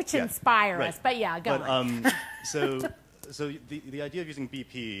pretty, which inspire us. But yeah, go on. So the idea of using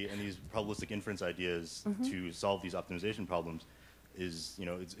BP and these probabilistic inference ideas to solve these optimization problems is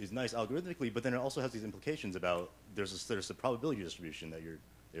nice algorithmically, but then it also has these implications about there's a probability distribution that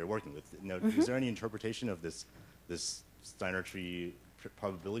you're working with. Now, is there any interpretation of this Steiner tree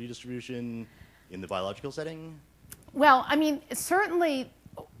probability distribution in the biological setting? Well, I mean, certainly,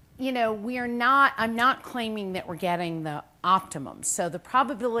 I'm not claiming that we're getting the optimum. So the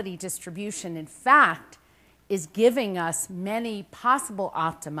probability distribution, in fact, is giving us many possible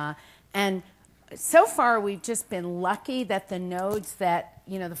optima, and so far, we've just been lucky that the nodes that,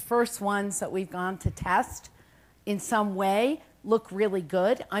 the first ones that we've gone to test in some way look really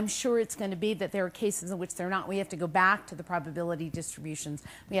good. I'm sure it's going to be that there are cases in which they're not. We have to go back to the probability distributions.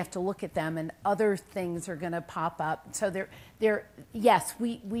 We have to look at them, and other things are going to pop up. So yes,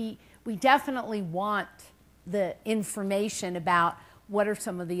 we definitely want the information about what are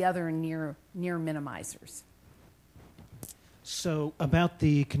some of the other near minimizers. So about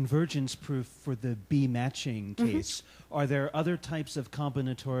the convergence proof for the B matching case, are there other types of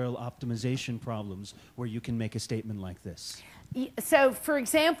combinatorial optimization problems where you can make a statement like this? So, for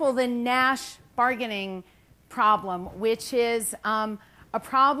example, the Nash bargaining problem, which is a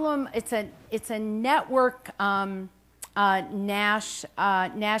problem. It's a network Nash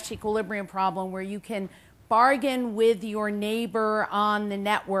equilibrium problem where you can bargain with your neighbor on the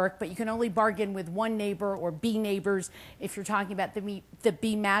network, but you can only bargain with one neighbor or B neighbors if you're talking about the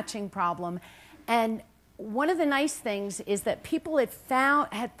B matching problem. And one of the nice things is that people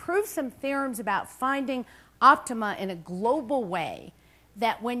had proved some theorems about finding optima in a global way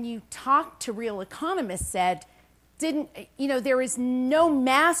that when you talk to real economists said, there is no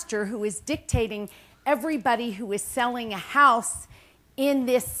master who is dictating everybody who is selling a house in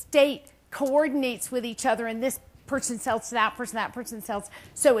this state coordinates with each other, and this person sells to that person sells.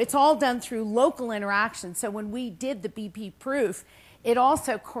 So it's all done through local interaction. So when we did the BP proof, it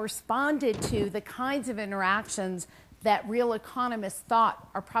also corresponded to the kinds of interactions that real economists thought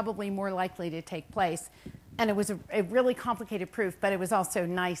are probably more likely to take place. And it was a really complicated proof, but it was also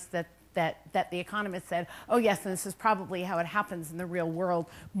nice that the economists said, oh yes, and this is probably how it happens in the real world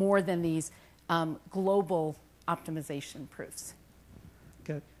more than these global optimization proofs.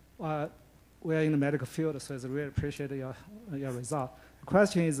 Okay. We're in the medical field, so I really appreciate your result. The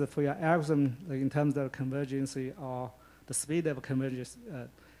question is for your algorithm in terms of convergence or the speed of convergence,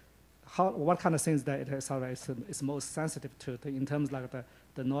 what kind of things that it is most sensitive to in terms like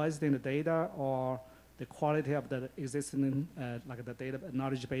the noise in the data or the quality of the existing like the data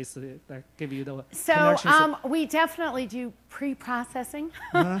knowledge base that give you the So we definitely do pre-processing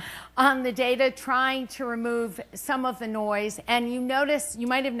on the data, trying to remove some of the noise. And you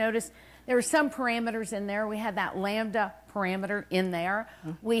might have noticed there are some parameters in there. We had that lambda parameter in there.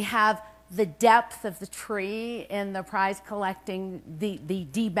 We have the depth of the tree in the prize collecting, the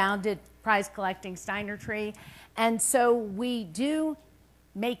debounded prize collecting Steiner tree. And so we do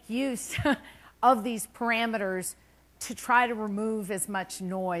make use of these parameters to try to remove as much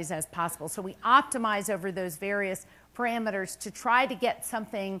noise as possible. So we optimize over those various parameters to try to get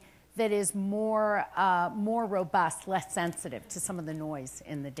something that is more robust, less sensitive to some of the noise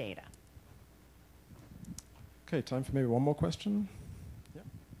in the data. Okay, time for maybe one more question. Yeah.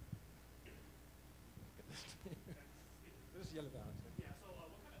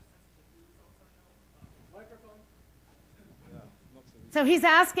 So he's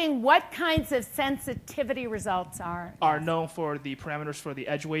asking what kinds of sensitivity results are known for the parameters for the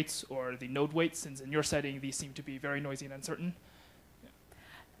edge weights or the node weights, since in your setting these seem to be very noisy and uncertain.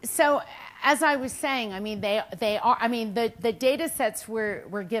 So, as I was saying, I mean, they are. I mean, the data sets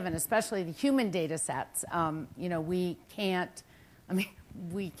we're given, especially the human data sets. We can't. I mean,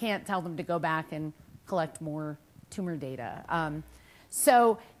 we can't tell them to go back and collect more tumor data.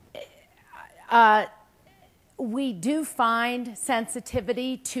 We do find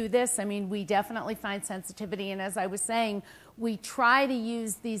sensitivity to this. I mean, we definitely find sensitivity, and as I was saying, we try to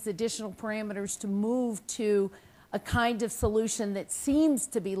use these additional parameters to move to a kind of solution that seems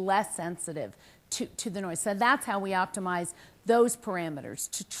to be less sensitive to the noise. So that's how we optimize those parameters,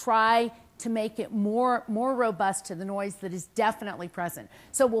 to try to make it more robust to the noise that is definitely present.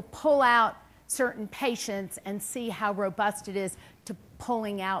 So we'll pull out certain patients and see how robust it is to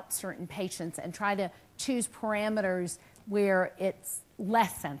pulling out certain patients and try to choose parameters where it's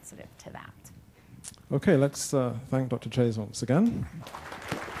less sensitive to that. Okay, let's thank Dr. Chase once again.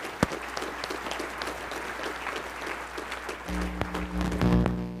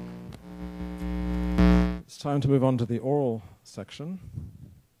 It's time to move on to the oral section.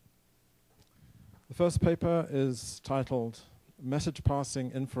 The first paper is titled Message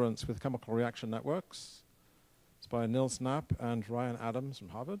Passing Inference with Chemical Reaction Networks. It's by Nils Knapp and Ryan Adams from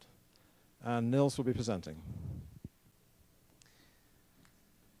Harvard. And Nils will be presenting.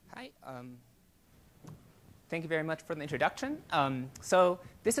 Hi. Thank you very much for the introduction. So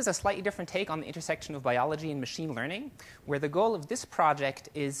this is a slightly different take on the intersection of biology and machine learning, where the goal of this project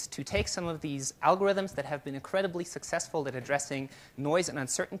is to take some of these algorithms that have been incredibly successful at addressing noise and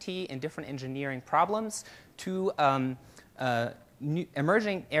uncertainty in different engineering problems to new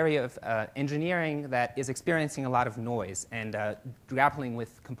emerging area of engineering that is experiencing a lot of noise and grappling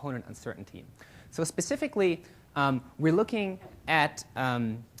with component uncertainty. So specifically, we're looking at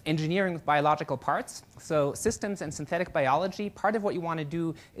engineering with biological parts. So systems and synthetic biology, part of what you want to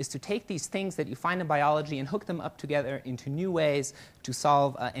do is to take these things that you find in biology and hook them up together into new ways to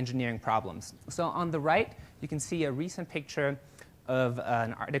solve engineering problems. So on the right, you can see a recent picture of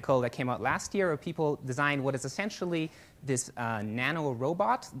an article that came out last year where people designed what is essentially this nano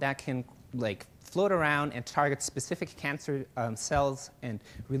robot that can like float around and target specific cancer cells and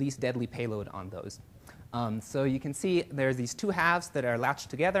release deadly payload on those. So you can see there's these two halves that are latched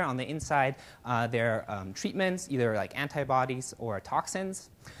together. On the inside, they're treatments, either like antibodies or toxins.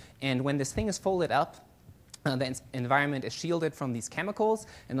 And when this thing is folded up, the environment is shielded from these chemicals.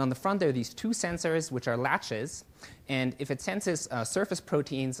 And on the front, there are these two sensors, which are latches. And if it senses surface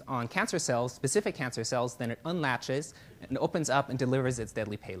proteins on cancer cells, specific cancer cells, then it unlatches and opens up and delivers its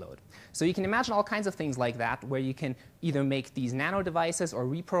deadly payload. So you can imagine all kinds of things like that, where you can either make these nano devices or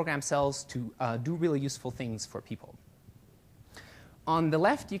reprogram cells to do really useful things for people. On the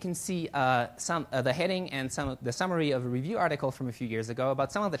left, you can see the heading and the summary of a review article from a few years ago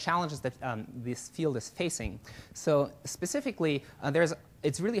about some of the challenges that this field is facing. So specifically,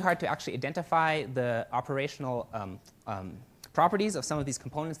 it's really hard to actually identify the operational properties of some of these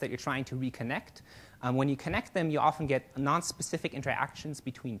components that you're trying to reconnect. When you connect them, you often get non-specific interactions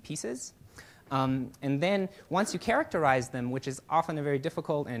between pieces. And then once you characterize them, which is often a very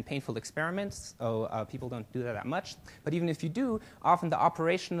difficult and painful experiment, so people don't do that much. But even if you do, often the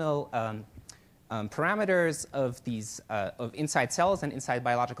operational parameters of these of inside cells and inside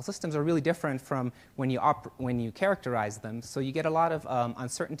biological systems are really different from when you characterize them. So you get a lot of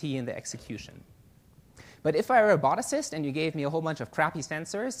uncertainty in the execution. But if I were a roboticist and you gave me a whole bunch of crappy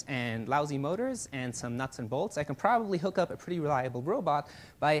sensors and lousy motors and some nuts and bolts, I can probably hook up a pretty reliable robot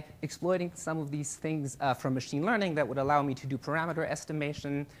by exploiting some of these things from machine learning that would allow me to do parameter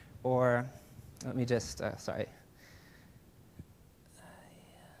estimation, or let me just, sorry.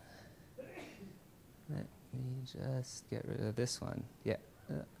 Let me just get rid of this one. Yeah.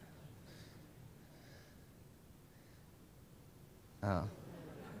 Oh.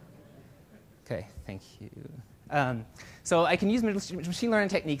 Okay, thank you. So I can use machine learning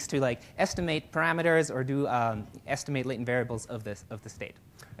techniques to estimate parameters or do estimate latent variables of the state.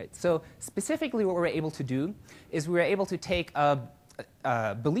 Right. So specifically, what we're able to do is we're able to take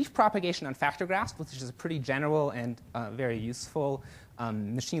belief propagation on factor graphs, which is a pretty general and very useful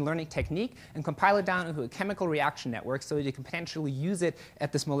machine learning technique, and compile it down into a chemical reaction network so that you can potentially use it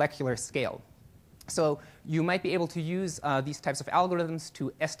at this molecular scale. So you might be able to use these types of algorithms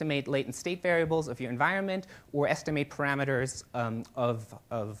to estimate latent state variables of your environment or estimate parameters of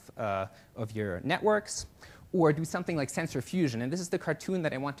your networks, or do something like sensor fusion. And this is the cartoon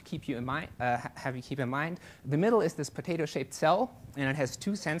that I want to keep you in mind, have you keep in mind. The middle is this potato-shaped cell, and it has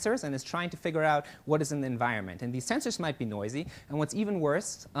two sensors, and it's trying to figure out what is in the environment. And these sensors might be noisy. And what's even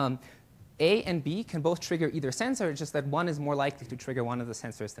worse, A and B can both trigger either sensor, it's just that one is more likely to trigger one of the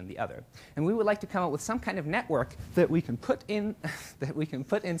sensors than the other. And we would like to come up with some kind of network that we can put in,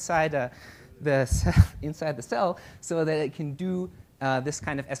 inside the cell, so that it can do this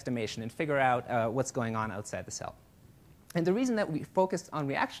kind of estimation and figure out what's going on outside the cell. And the reason that we focused on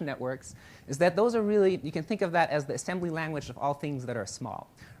reaction networks is that those are really, you can think of that as the assembly language of all things that are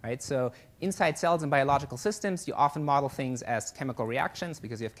small. Right? So inside cells and biological systems, you often model things as chemical reactions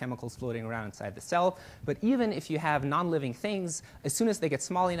because you have chemicals floating around inside the cell. But even if you have non-living things, as soon as they get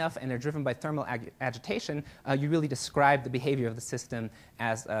small enough and they're driven by thermal agitation, you really describe the behavior of the system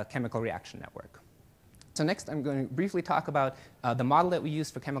as a chemical reaction network. So next, I'm going to briefly talk about the model that we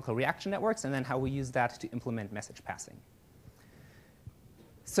use for chemical reaction networks and then how we use that to implement message passing.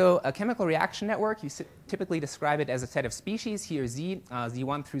 So a chemical reaction network, you typically describe it as a set of species, here Z,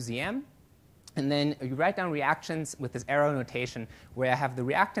 Z1 through Zm. And then you write down reactions with this arrow notation where I have the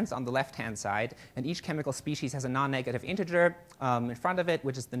reactants on the left-hand side, and each chemical species has a non-negative integer in front of it,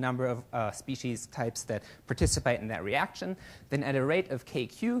 which is the number of species types that participate in that reaction. Then at a rate of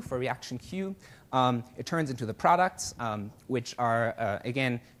kq for reaction Q, it turns into the products, which are,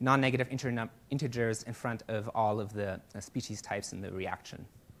 again, non-negative integers in front of all of the species types in the reaction.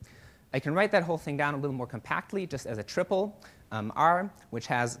 I can write that whole thing down a little more compactly, just as a triple, R, which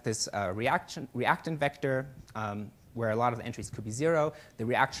has this reactant vector, where a lot of the entries could be 0, the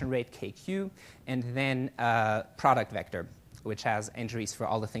reaction rate kq, and then product vector, which has entries for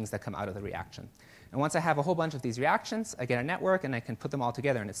all the things that come out of the reaction. And once I have a whole bunch of these reactions, I get a network, and I can put them all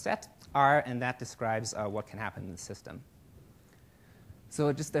together in a set, R, and that describes what can happen in the system.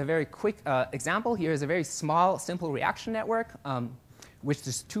 So just a very quick example here is a very small, simple reaction network, which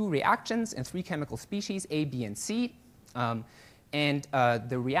is 2 reactions and 3 chemical species, A, B, and C. And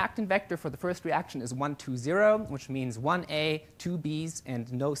the reactant vector for the first reaction is 1, 2, 0, which means 1 A, 2 B's,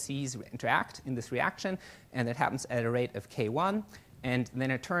 and no C's interact in this reaction. And it happens at a rate of K1. And then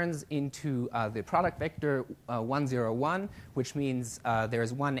it turns into the product vector 1, 0, 1, which means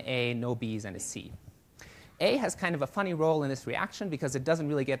there's 1 A, no B's, and a C. A has kind of a funny role in this reaction because it doesn't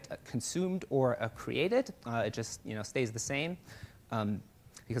really get consumed or created. It just stays the same.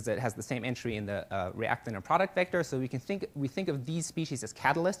 because it has the same entry in the reactant and product vector. So we think of these species as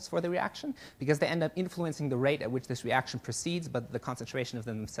catalysts for the reaction because they end up influencing the rate at which this reaction proceeds, but the concentration of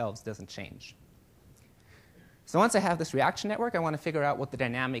them themselves doesn't change. So once I have this reaction network, I want to figure out what the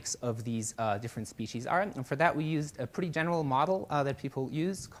dynamics of these different species are. And for that, we used a pretty general model that people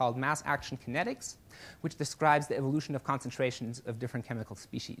use called mass action kinetics, which describes the evolution of concentrations of different chemical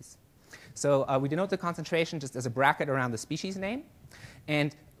species. So we denote the concentration just as a bracket around the species name.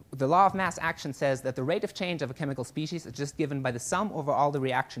 And the law of mass action says that the rate of change of a chemical species is just given by the sum over all the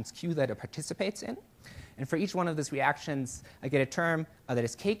reactions Q that it participates in. And for each one of these reactions, I get a term that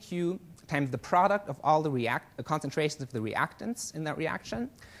is KQ times the product of all the concentrations of the reactants in that reaction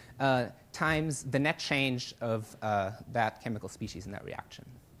times the net change of that chemical species in that reaction.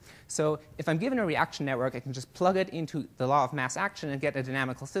 So if I'm given a reaction network, I can just plug it into the law of mass action and get a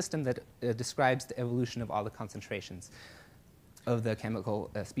dynamical system that describes the evolution of all the concentrations of the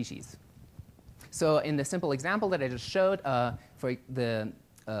chemical species. So in the simple example that I just showed, for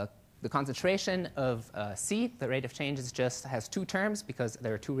the concentration of C, the rate of change has two terms because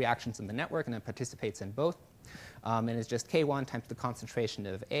there are two reactions in the network and it participates in both. And it's just K1 times the concentration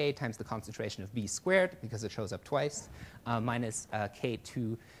of A times the concentration of B squared because it shows up twice, minus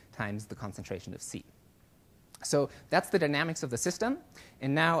K2 times the concentration of C. So that's the dynamics of the system.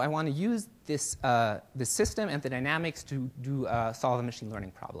 And now I want to use this system and the dynamics to solve a machine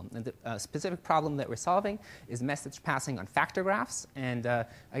learning problem. And the specific problem that we're solving is message passing on factor graphs. And I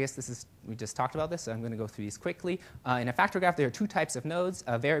guess we just talked about this, so I'm going to go through these quickly. In a factor graph, there are two types of nodes,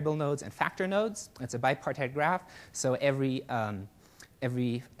 variable nodes and factor nodes. It's a bipartite graph. So every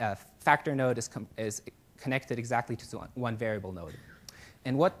factor node is connected exactly to one variable node.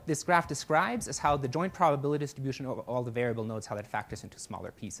 And what this graph describes is how the joint probability distribution over all the variable nodes, how that factors into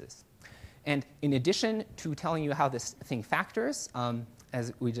smaller pieces. And in addition to telling you how this thing factors,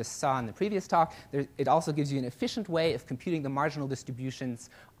 as we just saw in the previous talk, it also gives you an efficient way of computing the marginal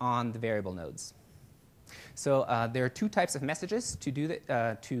distributions on the variable nodes. So there are two types of messages to do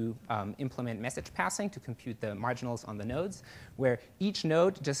to implement message passing to compute the marginals on the nodes, where each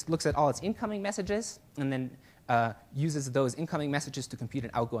node just looks at all its incoming messages and then uses those incoming messages to compute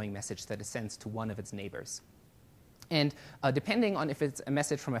an outgoing message that it sends to one of its neighbors. And depending on if it's a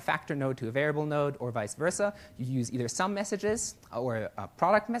message from a factor node to a variable node or vice versa, you use either sum messages or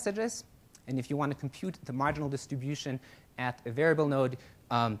product messages. And if you want to compute the marginal distribution at a variable node,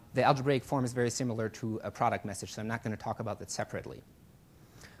 the algebraic form is very similar to a product message, so I'm not going to talk about that separately.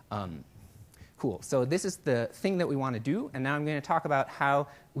 Cool. So this is the thing that we want to do, and now I'm going to talk about how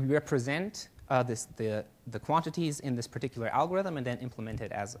we represent the quantities in this particular algorithm and then implement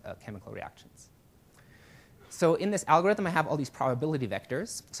it as chemical reactions. So in this algorithm, I have all these probability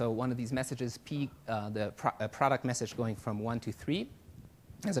vectors. So one of these messages, P, the product message going from 1 to 3,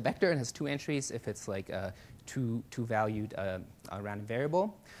 has a vector and has two entries if it's like two-valued random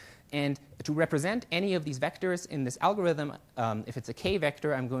variable. And to represent any of these vectors in this algorithm, if it's a k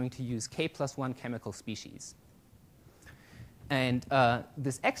vector, I'm going to use k plus 1 chemical species. And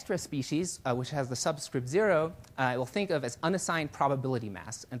this extra species, which has the subscript 0, I will think of as unassigned probability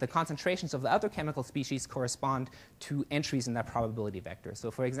mass. And the concentrations of the other chemical species correspond to entries in that probability vector. So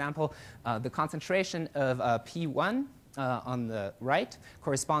for example, the concentration of P1 on the right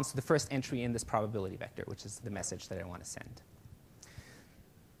corresponds to the first entry in this probability vector, which is the message that I want to send.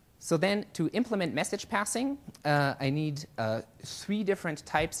 So then to implement message passing, I need 3 different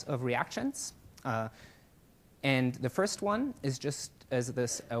types of reactions. And the first one is just, as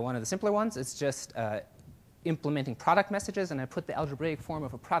one of the simpler ones, it's just implementing product messages. And I put the algebraic form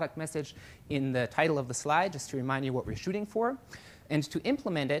of a product message in the title of the slide just to remind you what we're shooting for. And to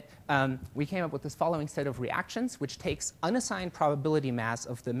implement it, we came up with this following set of reactions, which takes unassigned probability mass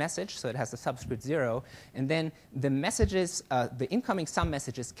of the message, so it has the subscript 0, and then the messages, the incoming sum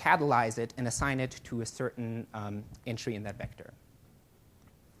messages, catalyze it and assign it to a certain entry in that vector.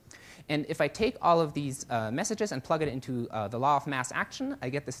 And if I take all of these messages and plug it into the law of mass action, I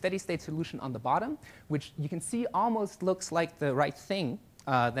get the steady state solution on the bottom, which you can see almost looks like the right thing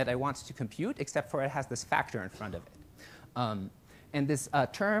that I want to compute, except for it has this factor in front of it. And this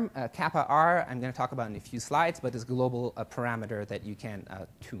term, kappa r, I'm going to talk about in a few slides, but is a global parameter that you can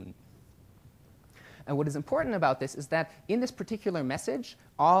tune. And what is important about this is that in this particular message,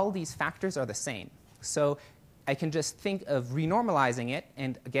 all these factors are the same. So I can just think of renormalizing it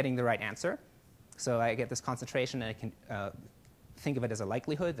and getting the right answer. So I get this concentration, and I can think of it as a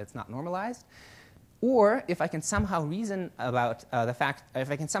likelihood that's not normalized. Or if I can somehow reason about the fact,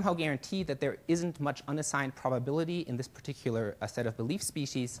 if I can somehow guarantee that there isn't much unassigned probability in this particular set of belief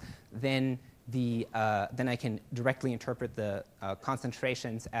species, then I can directly interpret the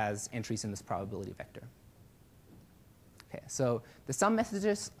concentrations as entries in this probability vector. Okay, so the sum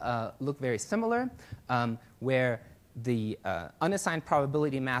messages look very similar, where the unassigned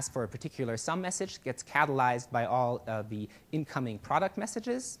probability mass for a particular sum message gets catalyzed by all the incoming product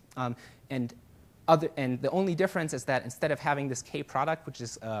messages. And the only difference is that instead of having this k product, which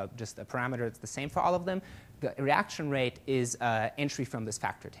is just a parameter that's the same for all of them, the reaction rate is entry from this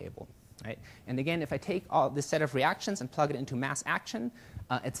factor table. Right? And again, if I take all this set of reactions and plug it into mass action,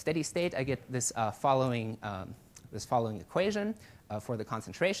 at steady state, I get this following equation for the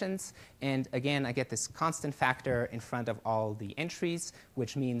concentrations. And again, I get this constant factor in front of all the entries,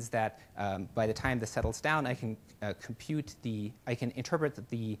 which means that by the time this settles down, I can interpret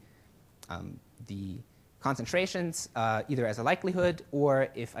the concentrations either as a likelihood, or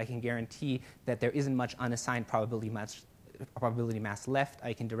if I can guarantee that there isn't much unassigned probability mass left,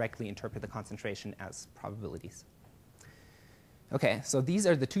 I can directly interpret the concentration as probabilities. Okay, so these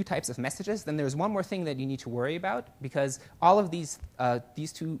are the two types of messages. Then there's one more thing that you need to worry about, because all of these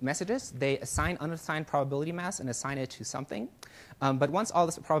two messages, they assign unassigned probability mass and assign it to something. But once all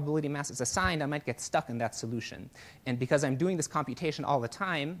this probability mass is assigned, I might get stuck in that solution. And because I'm doing this computation all the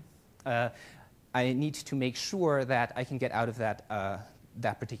time, I need to make sure that I can get out of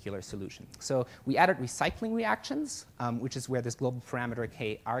that particular solution. So we added recycling reactions, which is where this global parameter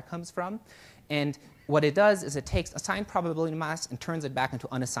kr comes from. And what it does is it takes assigned probability mass and turns it back into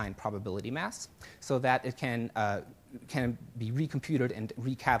unassigned probability mass, so that it can be recomputed and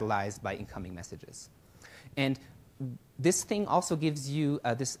recatalyzed by incoming messages. And this thing also gives you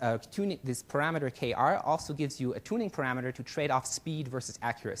this parameter kr also gives you a tuning parameter to trade off speed versus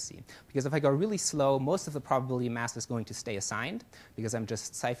accuracy. Because if I go really slow, most of the probability mass is going to stay assigned, because I'm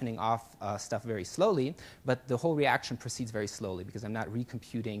just siphoning off stuff very slowly. But the whole reaction proceeds very slowly, because I'm not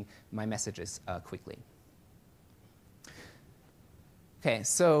recomputing my messages quickly. Okay,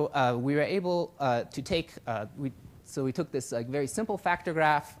 so we were able to take we took this very simple factor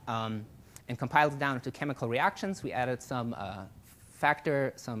graph and compiled it down into chemical reactions. We added came up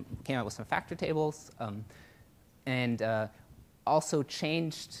with some factor tables, and also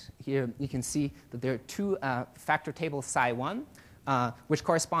changed, here you can see that there are two factor tables psi1, which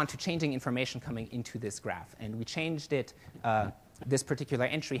correspond to changing information coming into this graph. And we changed it, this particular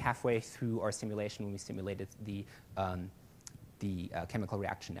entry, halfway through our simulation when we simulated the chemical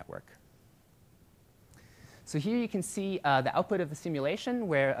reaction network. So here you can see the output of the simulation,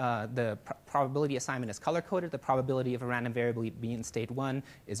 where the probability assignment is color-coded. The probability of a random variable being in state 1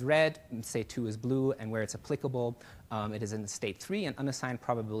 is red, and state 2 is blue, and where it's applicable, it is in state 3, and unassigned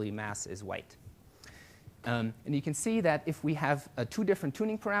probability mass is white. And you can see that if we have two different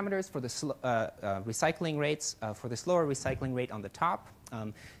tuning parameters for the recycling rates, for the slower recycling rate on the top,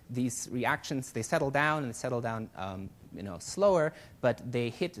 these reactions, they settle down, and they settle down slower, but they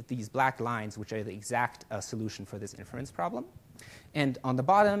hit these black lines, which are the exact solution for this inference problem. And on the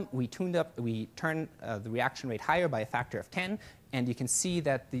bottom, we turned the reaction rate higher by a factor of 10, and you can see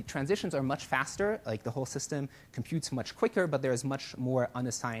that the transitions are much faster, like the whole system computes much quicker, but there is much more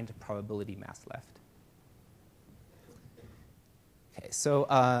unassigned probability mass left. Okay, so,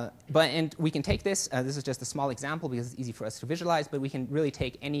 and we can take this, this is just a small example because it's easy for us to visualize, but we can really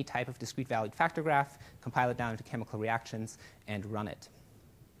take any type of discrete valued factor graph, compile it down into chemical reactions, and run it.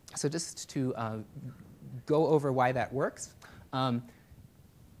 So just to go over why that works,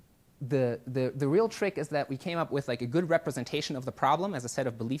 the real trick is that we came up with like a good representation of the problem as a set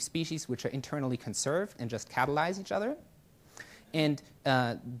of belief species which are internally conserved and just catalyze each other. And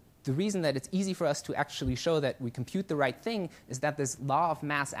the reason that it's easy for us to actually show that we compute the right thing is that this law of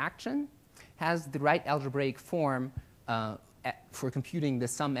mass action has the right algebraic form for computing the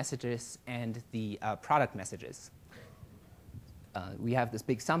sum messages and the product messages. We have this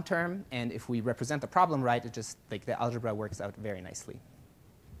big sum term, and if we represent the problem right, it just like the algebra works out very nicely.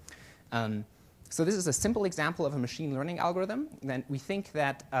 So this is a simple example of a machine learning algorithm. Then we think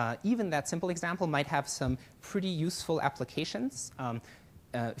that even that simple example might have some pretty useful applications.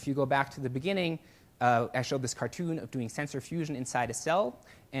 If you go back to the beginning, I showed this cartoon of doing sensor fusion inside a cell.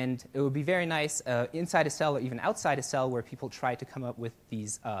 And it would be very nice inside a cell or even outside a cell where people try to come up with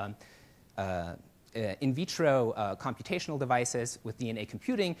these in vitro computational devices with DNA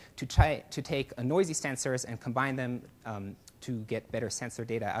computing to try to take noisy sensors and combine them to get better sensor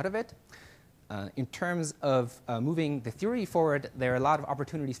data out of it. In terms of moving the theory forward, there are a lot of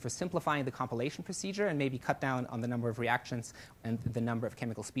opportunities for simplifying the compilation procedure and maybe cut down on the number of reactions and the number of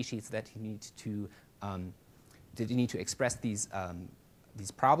chemical species that you need to express these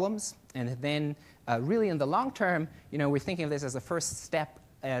problems. And then really in the long term, we're thinking of this as a first step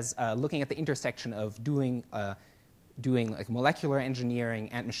as looking at the intersection of doing like molecular engineering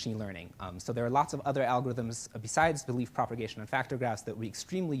and machine learning. So there are lots of other algorithms besides belief propagation and factor graphs that would be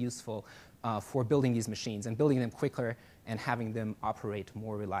extremely useful for building these machines and building them quicker and having them operate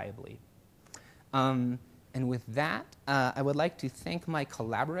more reliably. And with that, I would like to thank my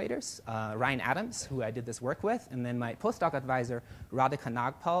collaborators, Ryan Adams, who I did this work with, and then my postdoc advisor, Radhika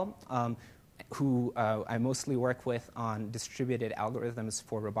Nagpal, who I mostly work with on distributed algorithms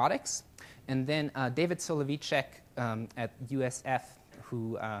for robotics. And then David Solovicek at USF,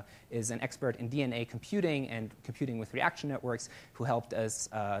 who is an expert in DNA computing and computing with reaction networks, who helped us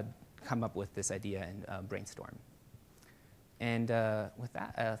come up with this idea and brainstorm. And with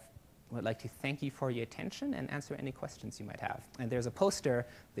that, I would like to thank you for your attention and answer any questions you might have. And there's a poster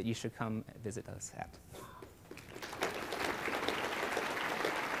that you should come visit us at.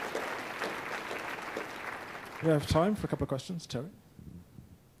 We have time for a couple of questions. Terry?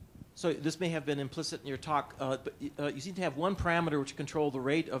 So this may have been implicit in your talk, but you seem to have one parameter which controls the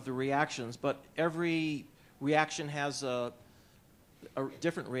rate of the reactions, but every reaction has a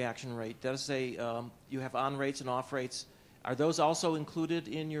different reaction rate. That is, say, you have on rates and off rates. Are those also included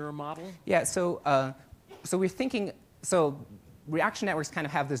in your model? Yeah, so we're thinking, reaction networks kind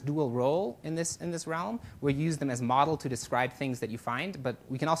of have this dual role in this realm. We use them as model to describe things that you find, but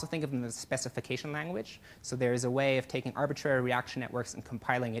we can also think of them as specification language. So there is a way of taking arbitrary reaction networks and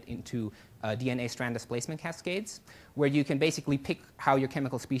compiling it into DNA strand displacement cascades, where you can basically pick how your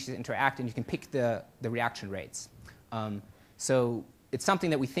chemical species interact, and you can pick the reaction rates. So it's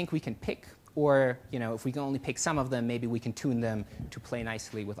something that we think we can pick, or if we can only pick some of them, maybe we can tune them to play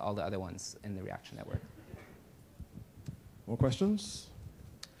nicely with all the other ones in the reaction network. More questions?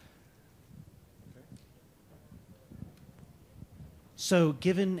 Okay. So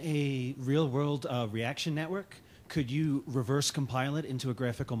given a real-world reaction network, could you reverse compile it into a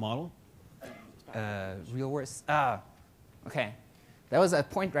graphical model? Real-world? Okay. That was a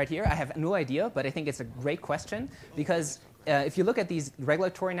point right here. I have no idea, but I think it's a great question, because if you look at these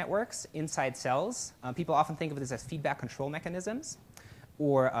regulatory networks inside cells, people often think of this as feedback control mechanisms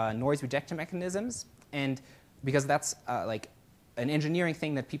or noise rejection mechanisms. And because that's like an engineering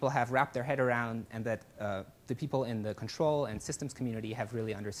thing that people have wrapped their head around and that the people in the control and systems community have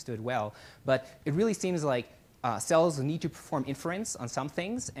really understood well. But it really seems like cells need to perform inference on some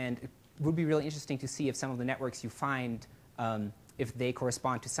things, and it would be really interesting to see if some of the networks you find, if they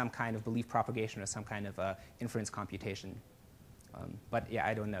correspond to some kind of belief propagation or some kind of inference computation. But yeah,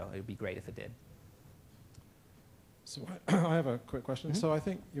 I don't know. It would be great if it did. So I have a quick question. Mm-hmm. So I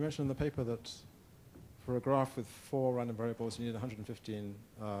think you mentioned in the paper that for a graph with 4 random variables, you need 115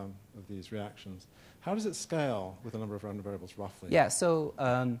 of these reactions. How does it scale with the number of random variables, roughly? Yeah, so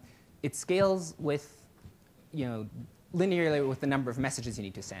it scales with, linearly with the number of messages you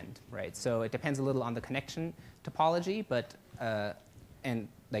need to send, right? So it depends a little on the connection topology, but and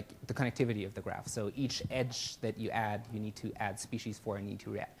like the connectivity of the graph. So each edge that you add, you need to add species for, and you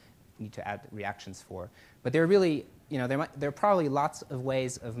need to add reactions for. But there are really, there are probably lots of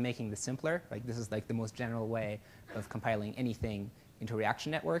ways of making this simpler. Like this is like the most general way of compiling anything into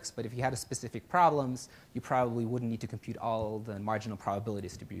reaction networks. But if you had a specific problems, you probably wouldn't need to compute all the marginal probability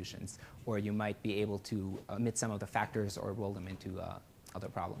distributions, or you might be able to omit some of the factors or roll them into other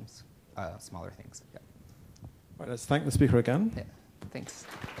problems, smaller things. Yeah. Right, let's thank the speaker again. Yeah. Thanks.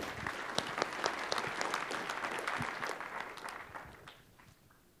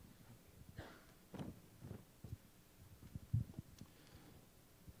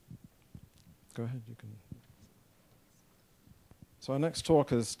 Go ahead, you can. So our next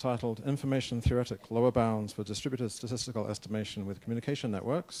talk is titled Information-theoretic Lower Bounds for Distributed Statistical Estimation with Communication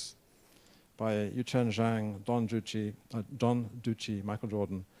Networks by Yuchen Zhang, Don Ducci, Michael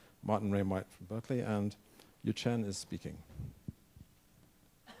Jordan, Martin Rainwhite from Berkeley, and Yuchen is speaking.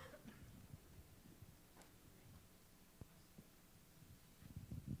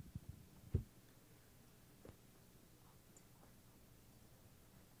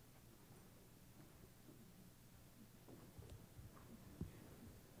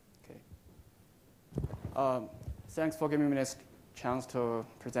 Thanks for giving me this chance to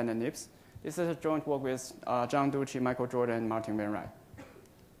present the NIPS. This is a joint work with John Ducci, Michael Jordan, and Martin Wainwright.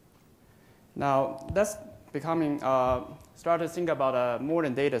 Now, let's start to think about a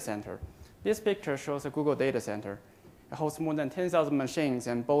modern data center. This picture shows a Google data center. It hosts more than 10,000 machines,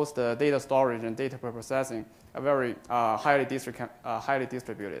 and both the data storage and data processing are very highly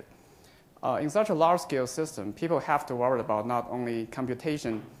distributed. In such a large-scale system, people have to worry about not only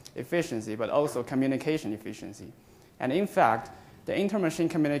computation efficiency, but also communication efficiency. And in fact, the inter-machine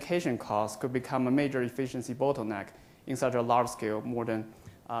communication cost could become a major efficiency bottleneck in such a large-scale, modern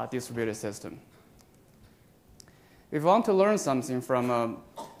distributed system. If we want to learn something from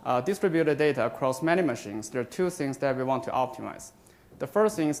distributed data across many machines, there are two things that we want to optimize. The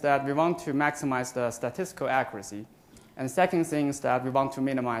first thing is that we want to maximize the statistical accuracy. And the second thing is that we want to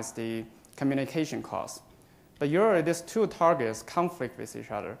minimize the communication cost. But usually these two targets conflict with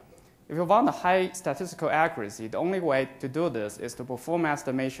each other. If you want a high statistical accuracy, the only way to do this is to perform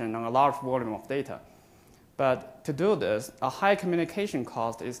estimation on a large volume of data. But to do this, a high communication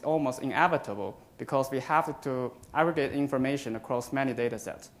cost is almost inevitable because we have to aggregate information across many data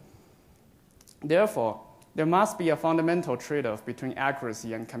sets. Therefore, there must be a fundamental trade-off between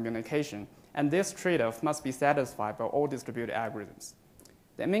accuracy and communication, and this trade-off must be satisfied by all distributed algorithms.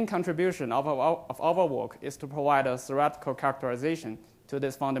 The main contribution of our work is to provide a theoretical characterization to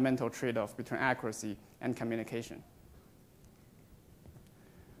this fundamental trade-off between accuracy and communication.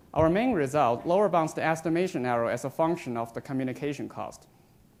 Our main result lower bounds the estimation error as a function of the communication cost.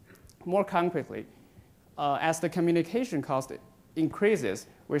 More concretely, as the communication cost increases,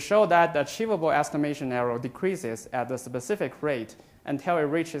 we show that the achievable estimation error decreases at the specific rate until it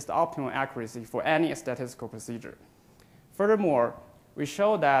reaches the optimal accuracy for any statistical procedure. Furthermore, we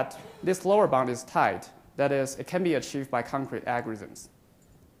show that this lower bound is tight. That is, it can be achieved by concrete algorithms.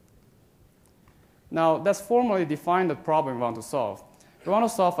 Now, let's formally define the problem we want to solve. We want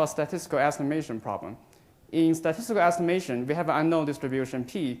to solve a statistical estimation problem. In statistical estimation, we have an unknown distribution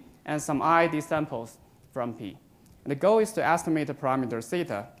P and some ID samples from P. And the goal is to estimate the parameter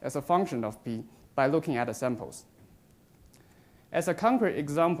theta as a function of P by looking at the samples. As a concrete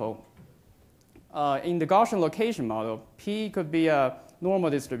example, in the Gaussian location model, P could be a normal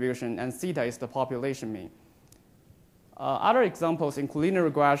distribution and theta is the population mean. Other examples include linear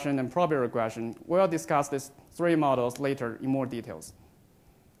regression and probabilistic regression. We'll discuss these three models later in more details.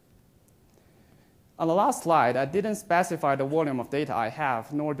 On the last slide, I didn't specify the volume of data I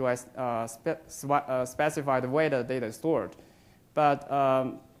have, nor do I specify the way the data is stored. But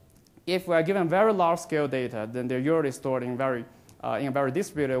if we are given very large-scale data, then they're usually stored in a very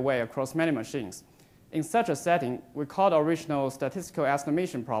distributed way across many machines. In such a setting, we call the original statistical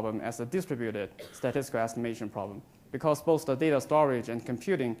estimation problem as a distributed statistical estimation problem, because both the data storage and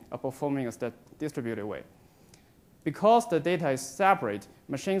computing are performing in a distributed way. Because the data is separate,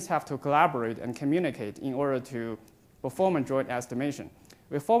 machines have to collaborate and communicate in order to perform a joint estimation.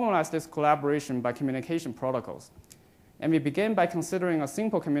 We formalize this collaboration by communication protocols. And we begin by considering a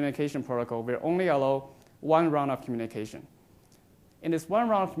simple communication protocol where only allow one round of communication. In this one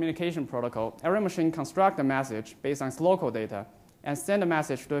round of communication protocol, every machine constructs a message based on its local data and send a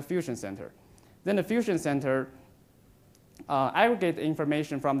message to a fusion center. Then the fusion center aggregate the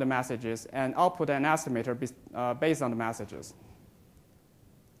information from the messages and output an estimator based on the messages.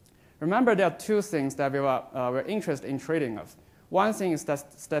 Remember, there are two things that we're interested in trading of. One thing is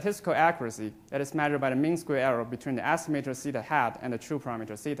that statistical accuracy that is measured by the mean square error between the estimator theta hat and the true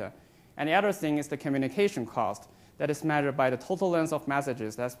parameter theta. And the other thing is the communication cost that is measured by the total length of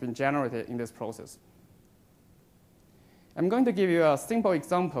messages that's been generated in this process. I'm going to give you a simple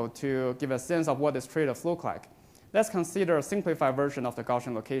example to give a sense of what these trade-offs look like. Let's consider a simplified version of the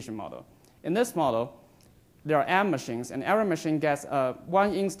Gaussian location model. In this model, there are m machines, and every machine gets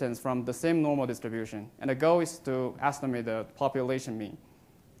one instance from the same normal distribution, and the goal is to estimate the population mean.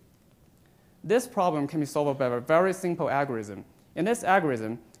 This problem can be solved by a very simple algorithm. In this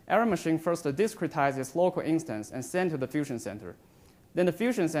algorithm, every machine first discretizes its local instance and sends to the fusion center. Then the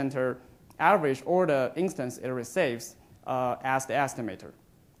fusion center averages all the instance it receives as the estimator.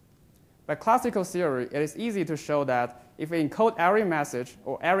 By classical theory, it is easy to show that if we encode every message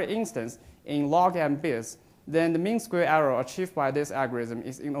or every instance in log n bits, then the mean square error achieved by this algorithm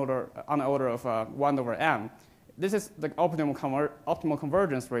is on the order of 1 over m. This is the optimal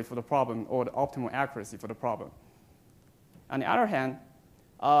convergence rate for the problem, or the optimal accuracy for the problem. On the other hand,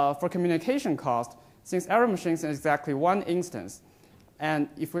 for communication cost, since every machine is exactly one instance, and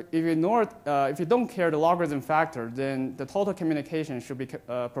if you don't care the logarithm factor, then the total communication should be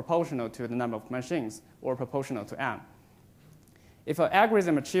proportional to the number of machines, or proportional to m. If an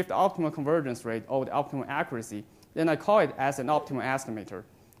algorithm achieves the optimal convergence rate or the optimal accuracy, then I call it as an optimal estimator.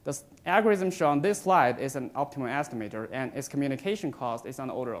 The algorithm shown on this slide is an optimal estimator, and its communication cost is on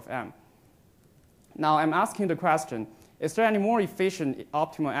the order of m. Now I'm asking the question, is there any more efficient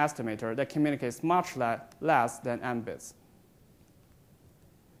optimal estimator that communicates much less than m bits?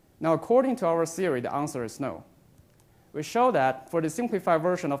 Now, according to our theory, the answer is no. We show that for the simplified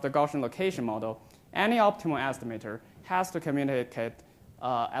version of the Gaussian location model, any optimal estimator has to communicate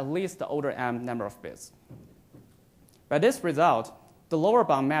at least the order m number of bits. By this result, the lower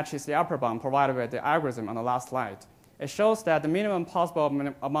bound matches the upper bound provided by the algorithm on the last slide. It shows that the minimum possible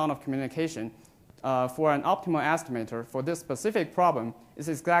amount of communication for an optimal estimator for this specific problem is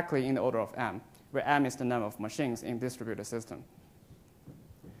exactly in the order of m, where m is the number of machines in distributed system.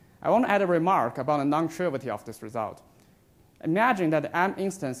 I want to add a remark about the non-triviality of this result. Imagine that the m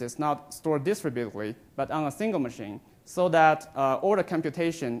instance is not stored distributedly, but on a single machine, so that all the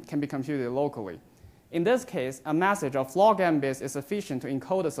computation can be computed locally. In this case, a message of log m bits is sufficient to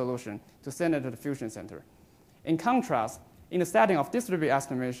encode the solution to send it to the fusion center. In contrast, in the setting of distributed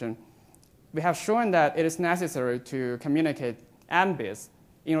estimation, we have shown that it is necessary to communicate m bits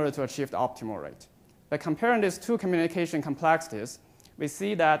in order to achieve the optimal rate. By comparing these two communication complexities, we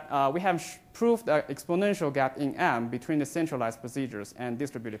see that we have proved the exponential gap in m between the centralized procedures and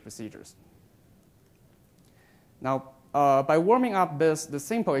distributed procedures. Now, by warming up the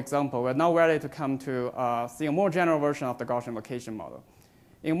simple example, we're now ready to come to see a more general version of the Gaussian location model.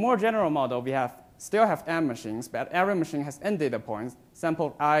 In a more general model, we still have m machines, but every machine has n data points,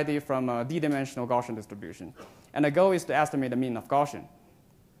 sampled ID from a d-dimensional Gaussian distribution. And the goal is to estimate the mean of Gaussian.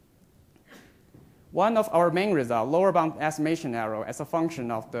 One of our main results, lower bound estimation error as a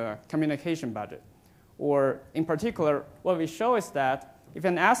function of the communication budget. Or in particular, what we show is that if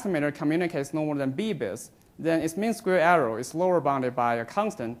an estimator communicates no more than b bits, then its mean square error is lower bounded by a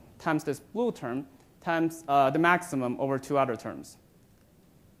constant times this blue term times the maximum over two other terms.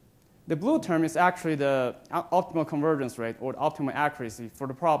 The blue term is actually the optimal convergence rate or the optimal accuracy for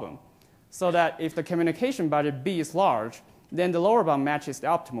the problem. So that if the communication budget b is large, then the lower bound matches the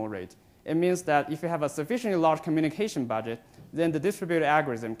optimal rate. It means that if you have a sufficiently large communication budget, then the distributed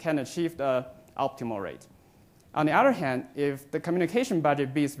algorithm can achieve the optimal rate. On the other hand, if the communication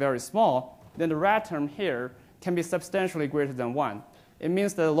budget b is very small, then the red term here can be substantially greater than 1. It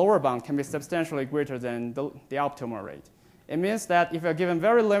means that the lower bound can be substantially greater than the optimal rate. It means that if you're given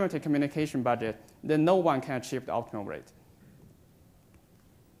very limited communication budget, then no one can achieve the optimal rate.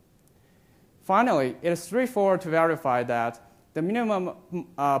 Finally, it is straightforward to verify that the minimum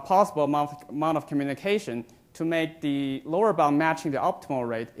possible amount of communication to make the lower bound matching the optimal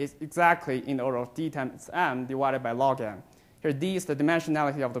rate is exactly in the order of d times m divided by log m. Here, d is the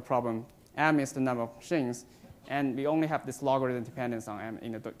dimensionality of the problem, m is the number of machines, and we only have this logarithm dependence on m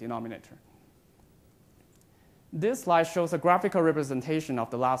in the denominator. This slide shows a graphical representation of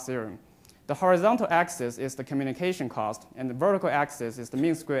the last theorem. The horizontal axis is the communication cost, and the vertical axis is the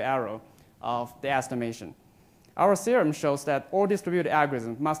mean square error of the estimation. Our theorem shows that all distributed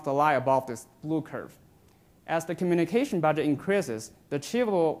algorithms must lie above this blue curve. As the communication budget increases, the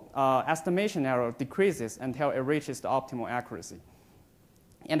achievable estimation error decreases until it reaches the optimal accuracy.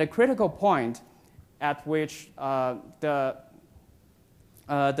 And the critical point at which the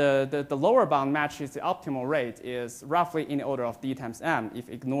lower bound matches the optimal rate is roughly in the order of d times m if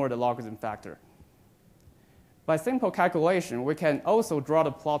ignore the logarithm factor. By simple calculation, we can also draw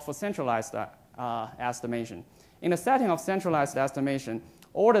the plot for centralized estimation. In the setting of centralized estimation,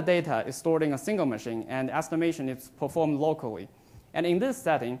 all the data is stored in a single machine, and estimation is performed locally. And in this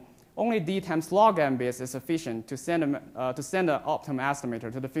setting, only d times log m bits is sufficient to send an optimal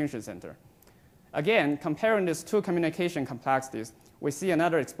estimator to the fusion center. Again, comparing these two communication complexities, we see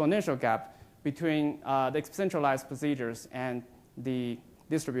another exponential gap between the centralized procedures and the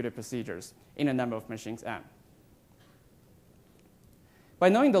distributed procedures in a number of machines m. By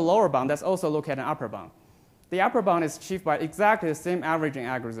knowing the lower bound, let's also look at an upper bound. The upper bound is achieved by exactly the same averaging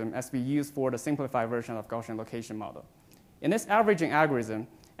algorithm as we use for the simplified version of Gaussian location model. In this averaging algorithm,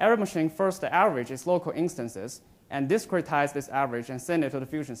 every machine first average its local instances and discretize this average and send it to the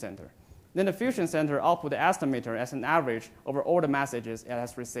fusion center. Then the fusion center output the estimator as an average over all the messages it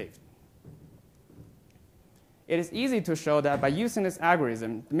has received. It is easy to show that by using this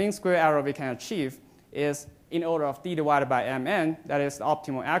algorithm, the mean square error we can achieve is in order of d divided by mn, that is the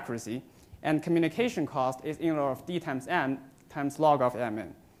optimal accuracy, and communication cost is in order of d times m times log of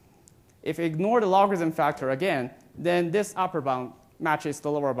mn. If we ignore the logarithm factor again, then this upper bound matches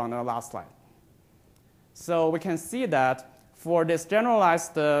the lower bound on the last slide. So we can see that for this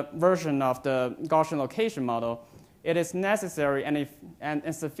generalized version of the Gaussian location model, it is necessary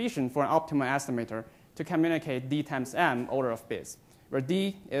and sufficient for an optimal estimator to communicate d times m order of bits, where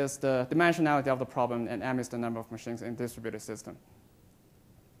d is the dimensionality of the problem and m is the number of machines in the distributed system.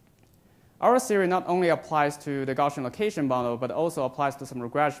 Our theory not only applies to the Gaussian location model, but also applies to some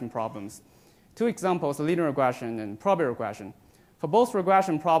regression problems. Two examples, linear regression and probability regression. For both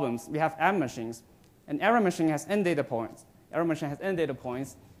regression problems, we have m machines, and every machine has n data points. Every machine has n data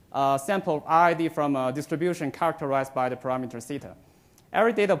points, sample ID from a distribution characterized by the parameter theta.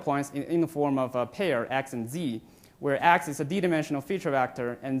 every data point is in the form of a pair x and z, where x is a d-dimensional feature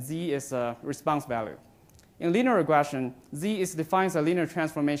vector and z is a response value. In linear regression, z is defined as a linear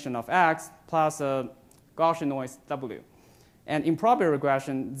transformation of x plus a Gaussian noise w. And in probability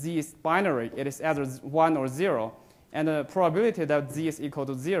regression, z is binary. It is either 1 or 0. And the probability that z is equal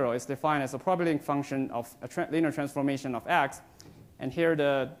to 0 is defined as a probability function of a linear transformation of x. And here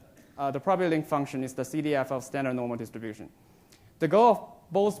the probability function is the CDF of standard normal distribution. The goal of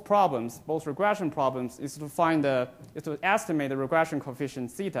both problems, both regression problems, is to estimate the regression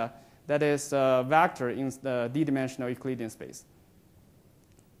coefficient theta that is a vector in the d-dimensional Euclidean space.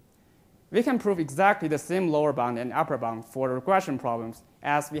 We can prove exactly the same lower bound and upper bound for regression problems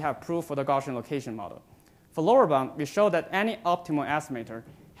as we have proved for the Gaussian location model. For lower bound, we show that any optimal estimator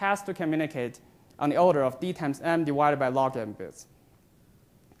has to communicate on the order of d times m divided by log m bits.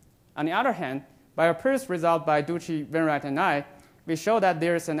 On the other hand, by a previous result by Ducci, Wainwright, and I, we show that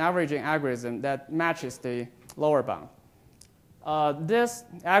there is an averaging algorithm that matches the lower bound. This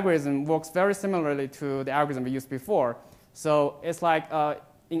algorithm works very similarly to the algorithm we used before. So it's like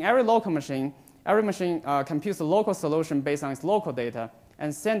in every local machine, computes a local solution based on its local data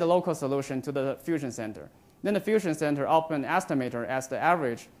and send the local solution to the fusion center. Then the fusion center outputs an estimator as the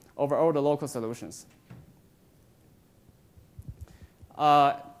average over all the local solutions.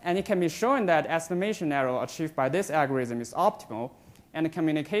 And it can be shown that estimation error achieved by this algorithm is optimal, and the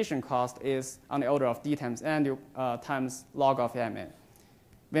communication cost is on the order of d times n times log of mn.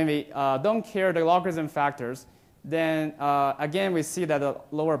 When we don't care the logarithm factors, then again we see that the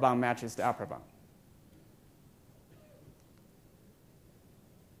lower bound matches the upper bound.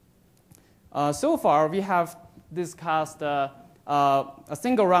 So far, we have discussed a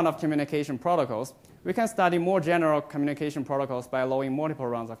single round of communication protocols. We can study more general communication protocols by allowing multiple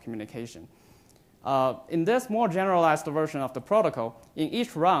rounds of communication. In this more generalized version of the protocol, in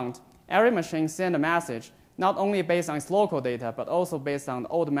each round, every machine sends a message not only based on its local data, but also based on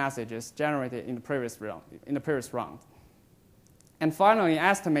all the messages generated in the previous round. And finally, an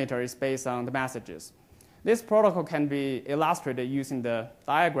estimator is based on the messages. This protocol can be illustrated using the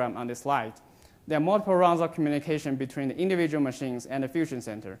diagram on this slide. There are multiple rounds of communication between the individual machines and the fusion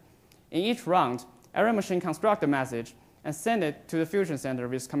center. In each round, every machine constructs a message and sends it to the fusion center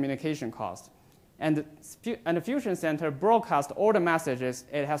with communication cost. And the fusion center broadcasts all the messages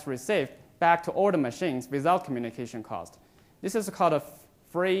it has received back to all the machines without communication cost. This is called a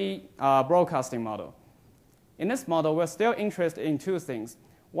free broadcasting model. In this model, we're still interested in two things.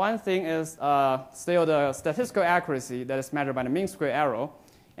 One thing is still the statistical accuracy that is measured by the mean square error.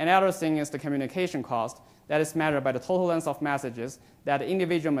 And the other thing is the communication cost that is measured by the total length of messages that the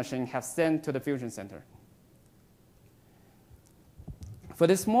individual machine has sent to the fusion center. For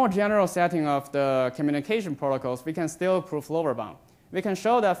this more general setting of the communication protocols, we can still prove lower bound. We can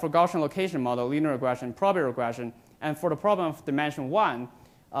show that for Gaussian location model, linear regression, probability regression, and for the problem of dimension 1,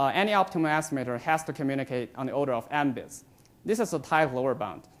 any optimal estimator has to communicate on the order of m bits. This is a type lower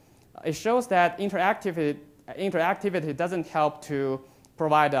bound. It shows that interactivity doesn't help to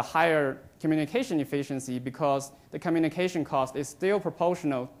provide a higher communication efficiency because the communication cost is still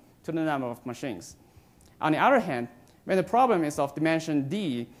proportional to the number of machines. On the other hand, when the problem is of dimension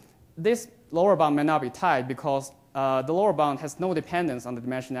d, this lower bound may not be tight because the lower bound has no dependence on the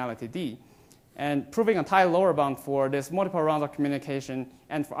dimensionality d. And proving a tight lower bound for this multiple rounds of communication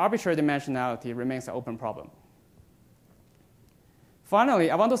and for arbitrary dimensionality remains an open problem.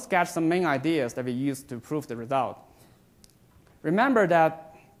 Finally, I want to sketch some main ideas that we use to prove the result. Remember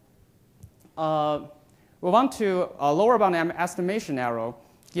that we want to lower bound estimation error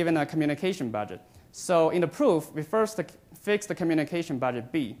given a communication budget. So in the proof, we first fix the communication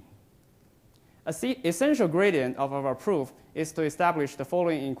budget B. An essential gradient of our proof is to establish the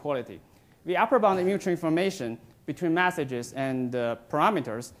following inequality. We upper bound the mutual information between messages and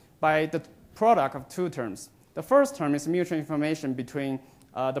parameters by the product of two terms. The first term is mutual information between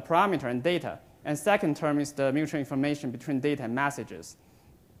the parameter and data, and second term is the mutual information between data and messages.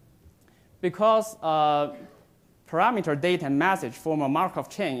 Because parameter, data, and message form a Markov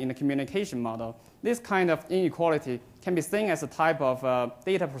chain in the communication model, this kind of inequality can be seen as a type of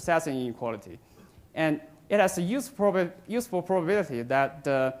data processing inequality. And it has a useful probability that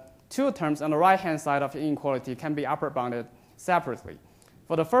the two terms on the right-hand side of the inequality can be upper bounded separately.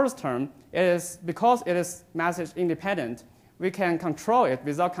 For the first term, because it is message independent, we can control it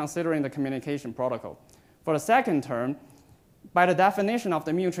without considering the communication protocol. For the second term, by the definition of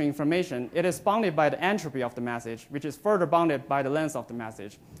the mutual information, it is bounded by the entropy of the message, which is further bounded by the length of the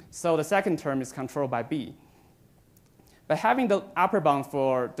message. So the second term is controlled by B. By having the upper bound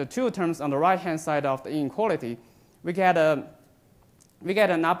for the two terms on the right-hand side of the inequality, we get a we get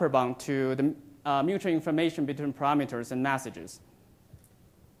an upper bound to the mutual information between parameters and messages.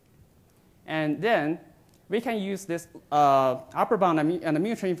 And then we can use this upper bound and the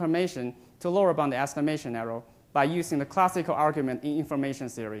mutual information to lower bound the estimation error by using the classical argument in information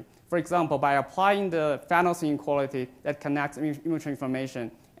theory. For example, by applying the Fanos inequality that connects mutual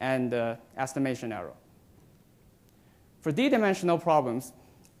information and the estimation error. For d-dimensional problems,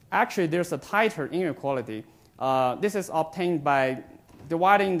 actually there's a tighter inequality. This is obtained by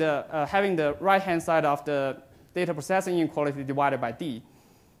dividing having the right-hand side of the data processing inequality divided by d.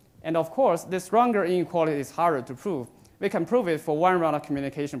 And of course, this stronger inequality is harder to prove. We can prove it for one round of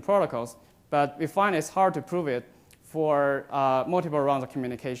communication protocols, but we find it's hard to prove it for multiple rounds of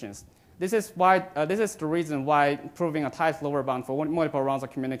communications. This is the reason why proving a tight lower bound for multiple rounds of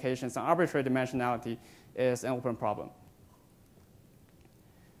communications and arbitrary dimensionality is an open problem.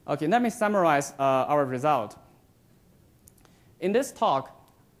 Okay, let me summarize our result. In this talk,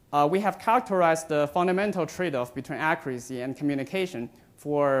 we have characterized the fundamental trade-off between accuracy and communication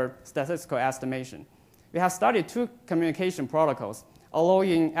for statistical estimation. We have studied two communication protocols,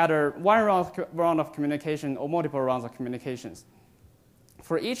 allowing either one round of communication or multiple rounds of communications.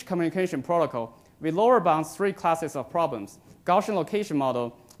 For each communication protocol, we lower bound three classes of problems: Gaussian location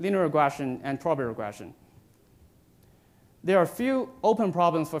model, linear regression, and probability regression. There are a few open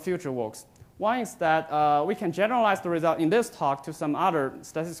problems for future works. One is that we can generalize the result in this talk to some other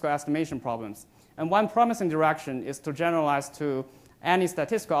statistical estimation problems. And one promising direction is to generalize to any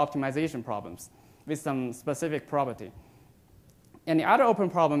statistical optimization problems with some specific property. And the other open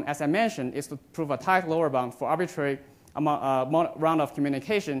problem, as I mentioned, is to prove a tight lower bound for arbitrary round of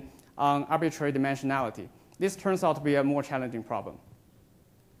communication on arbitrary dimensionality. This turns out to be a more challenging problem.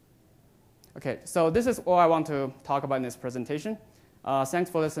 Okay, so this is all I want to talk about in this presentation. Thanks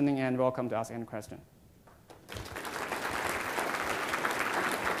for listening, and welcome to ask any question.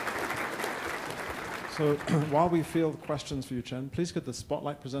 So while we field questions for you, Chen, please could the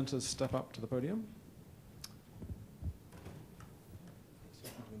spotlight presenters step up to the podium?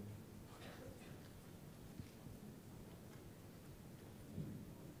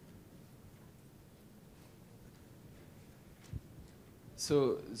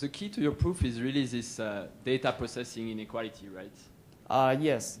 So the key to your proof is really this data processing inequality, right?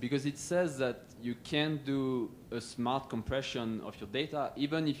 Yes. Because it says that you can do a smart compression of your data,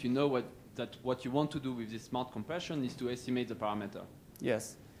 even if you know what you want to do with this smart compression is to estimate the parameter.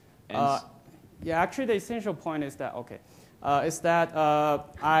 Yes. And yeah, actually the essential point is that,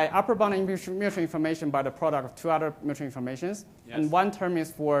 I upper bound mutual information by the product of two other mutual informations. Yes. And one term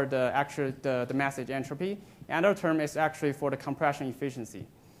is for the message entropy. Another term is actually for the compression efficiency.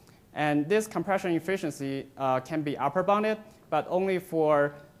 And this compression efficiency can be upper bounded, but only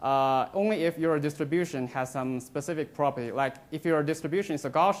if your distribution has some specific property. Like if your distribution is a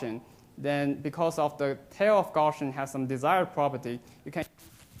Gaussian, then because of the tail of Gaussian has some desired property, you can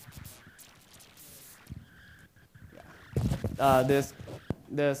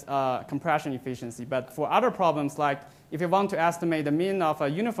this compression efficiency. But for other problems, like if you want to estimate the mean of a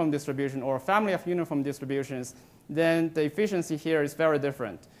uniform distribution or a family of uniform distributions, then the efficiency here is very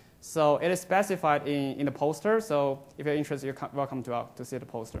different. So it is specified in the poster. So if you're interested, you're welcome to see the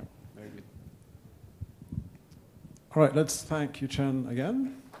poster. Very good. All right, let's thank Yu Chen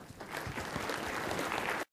again.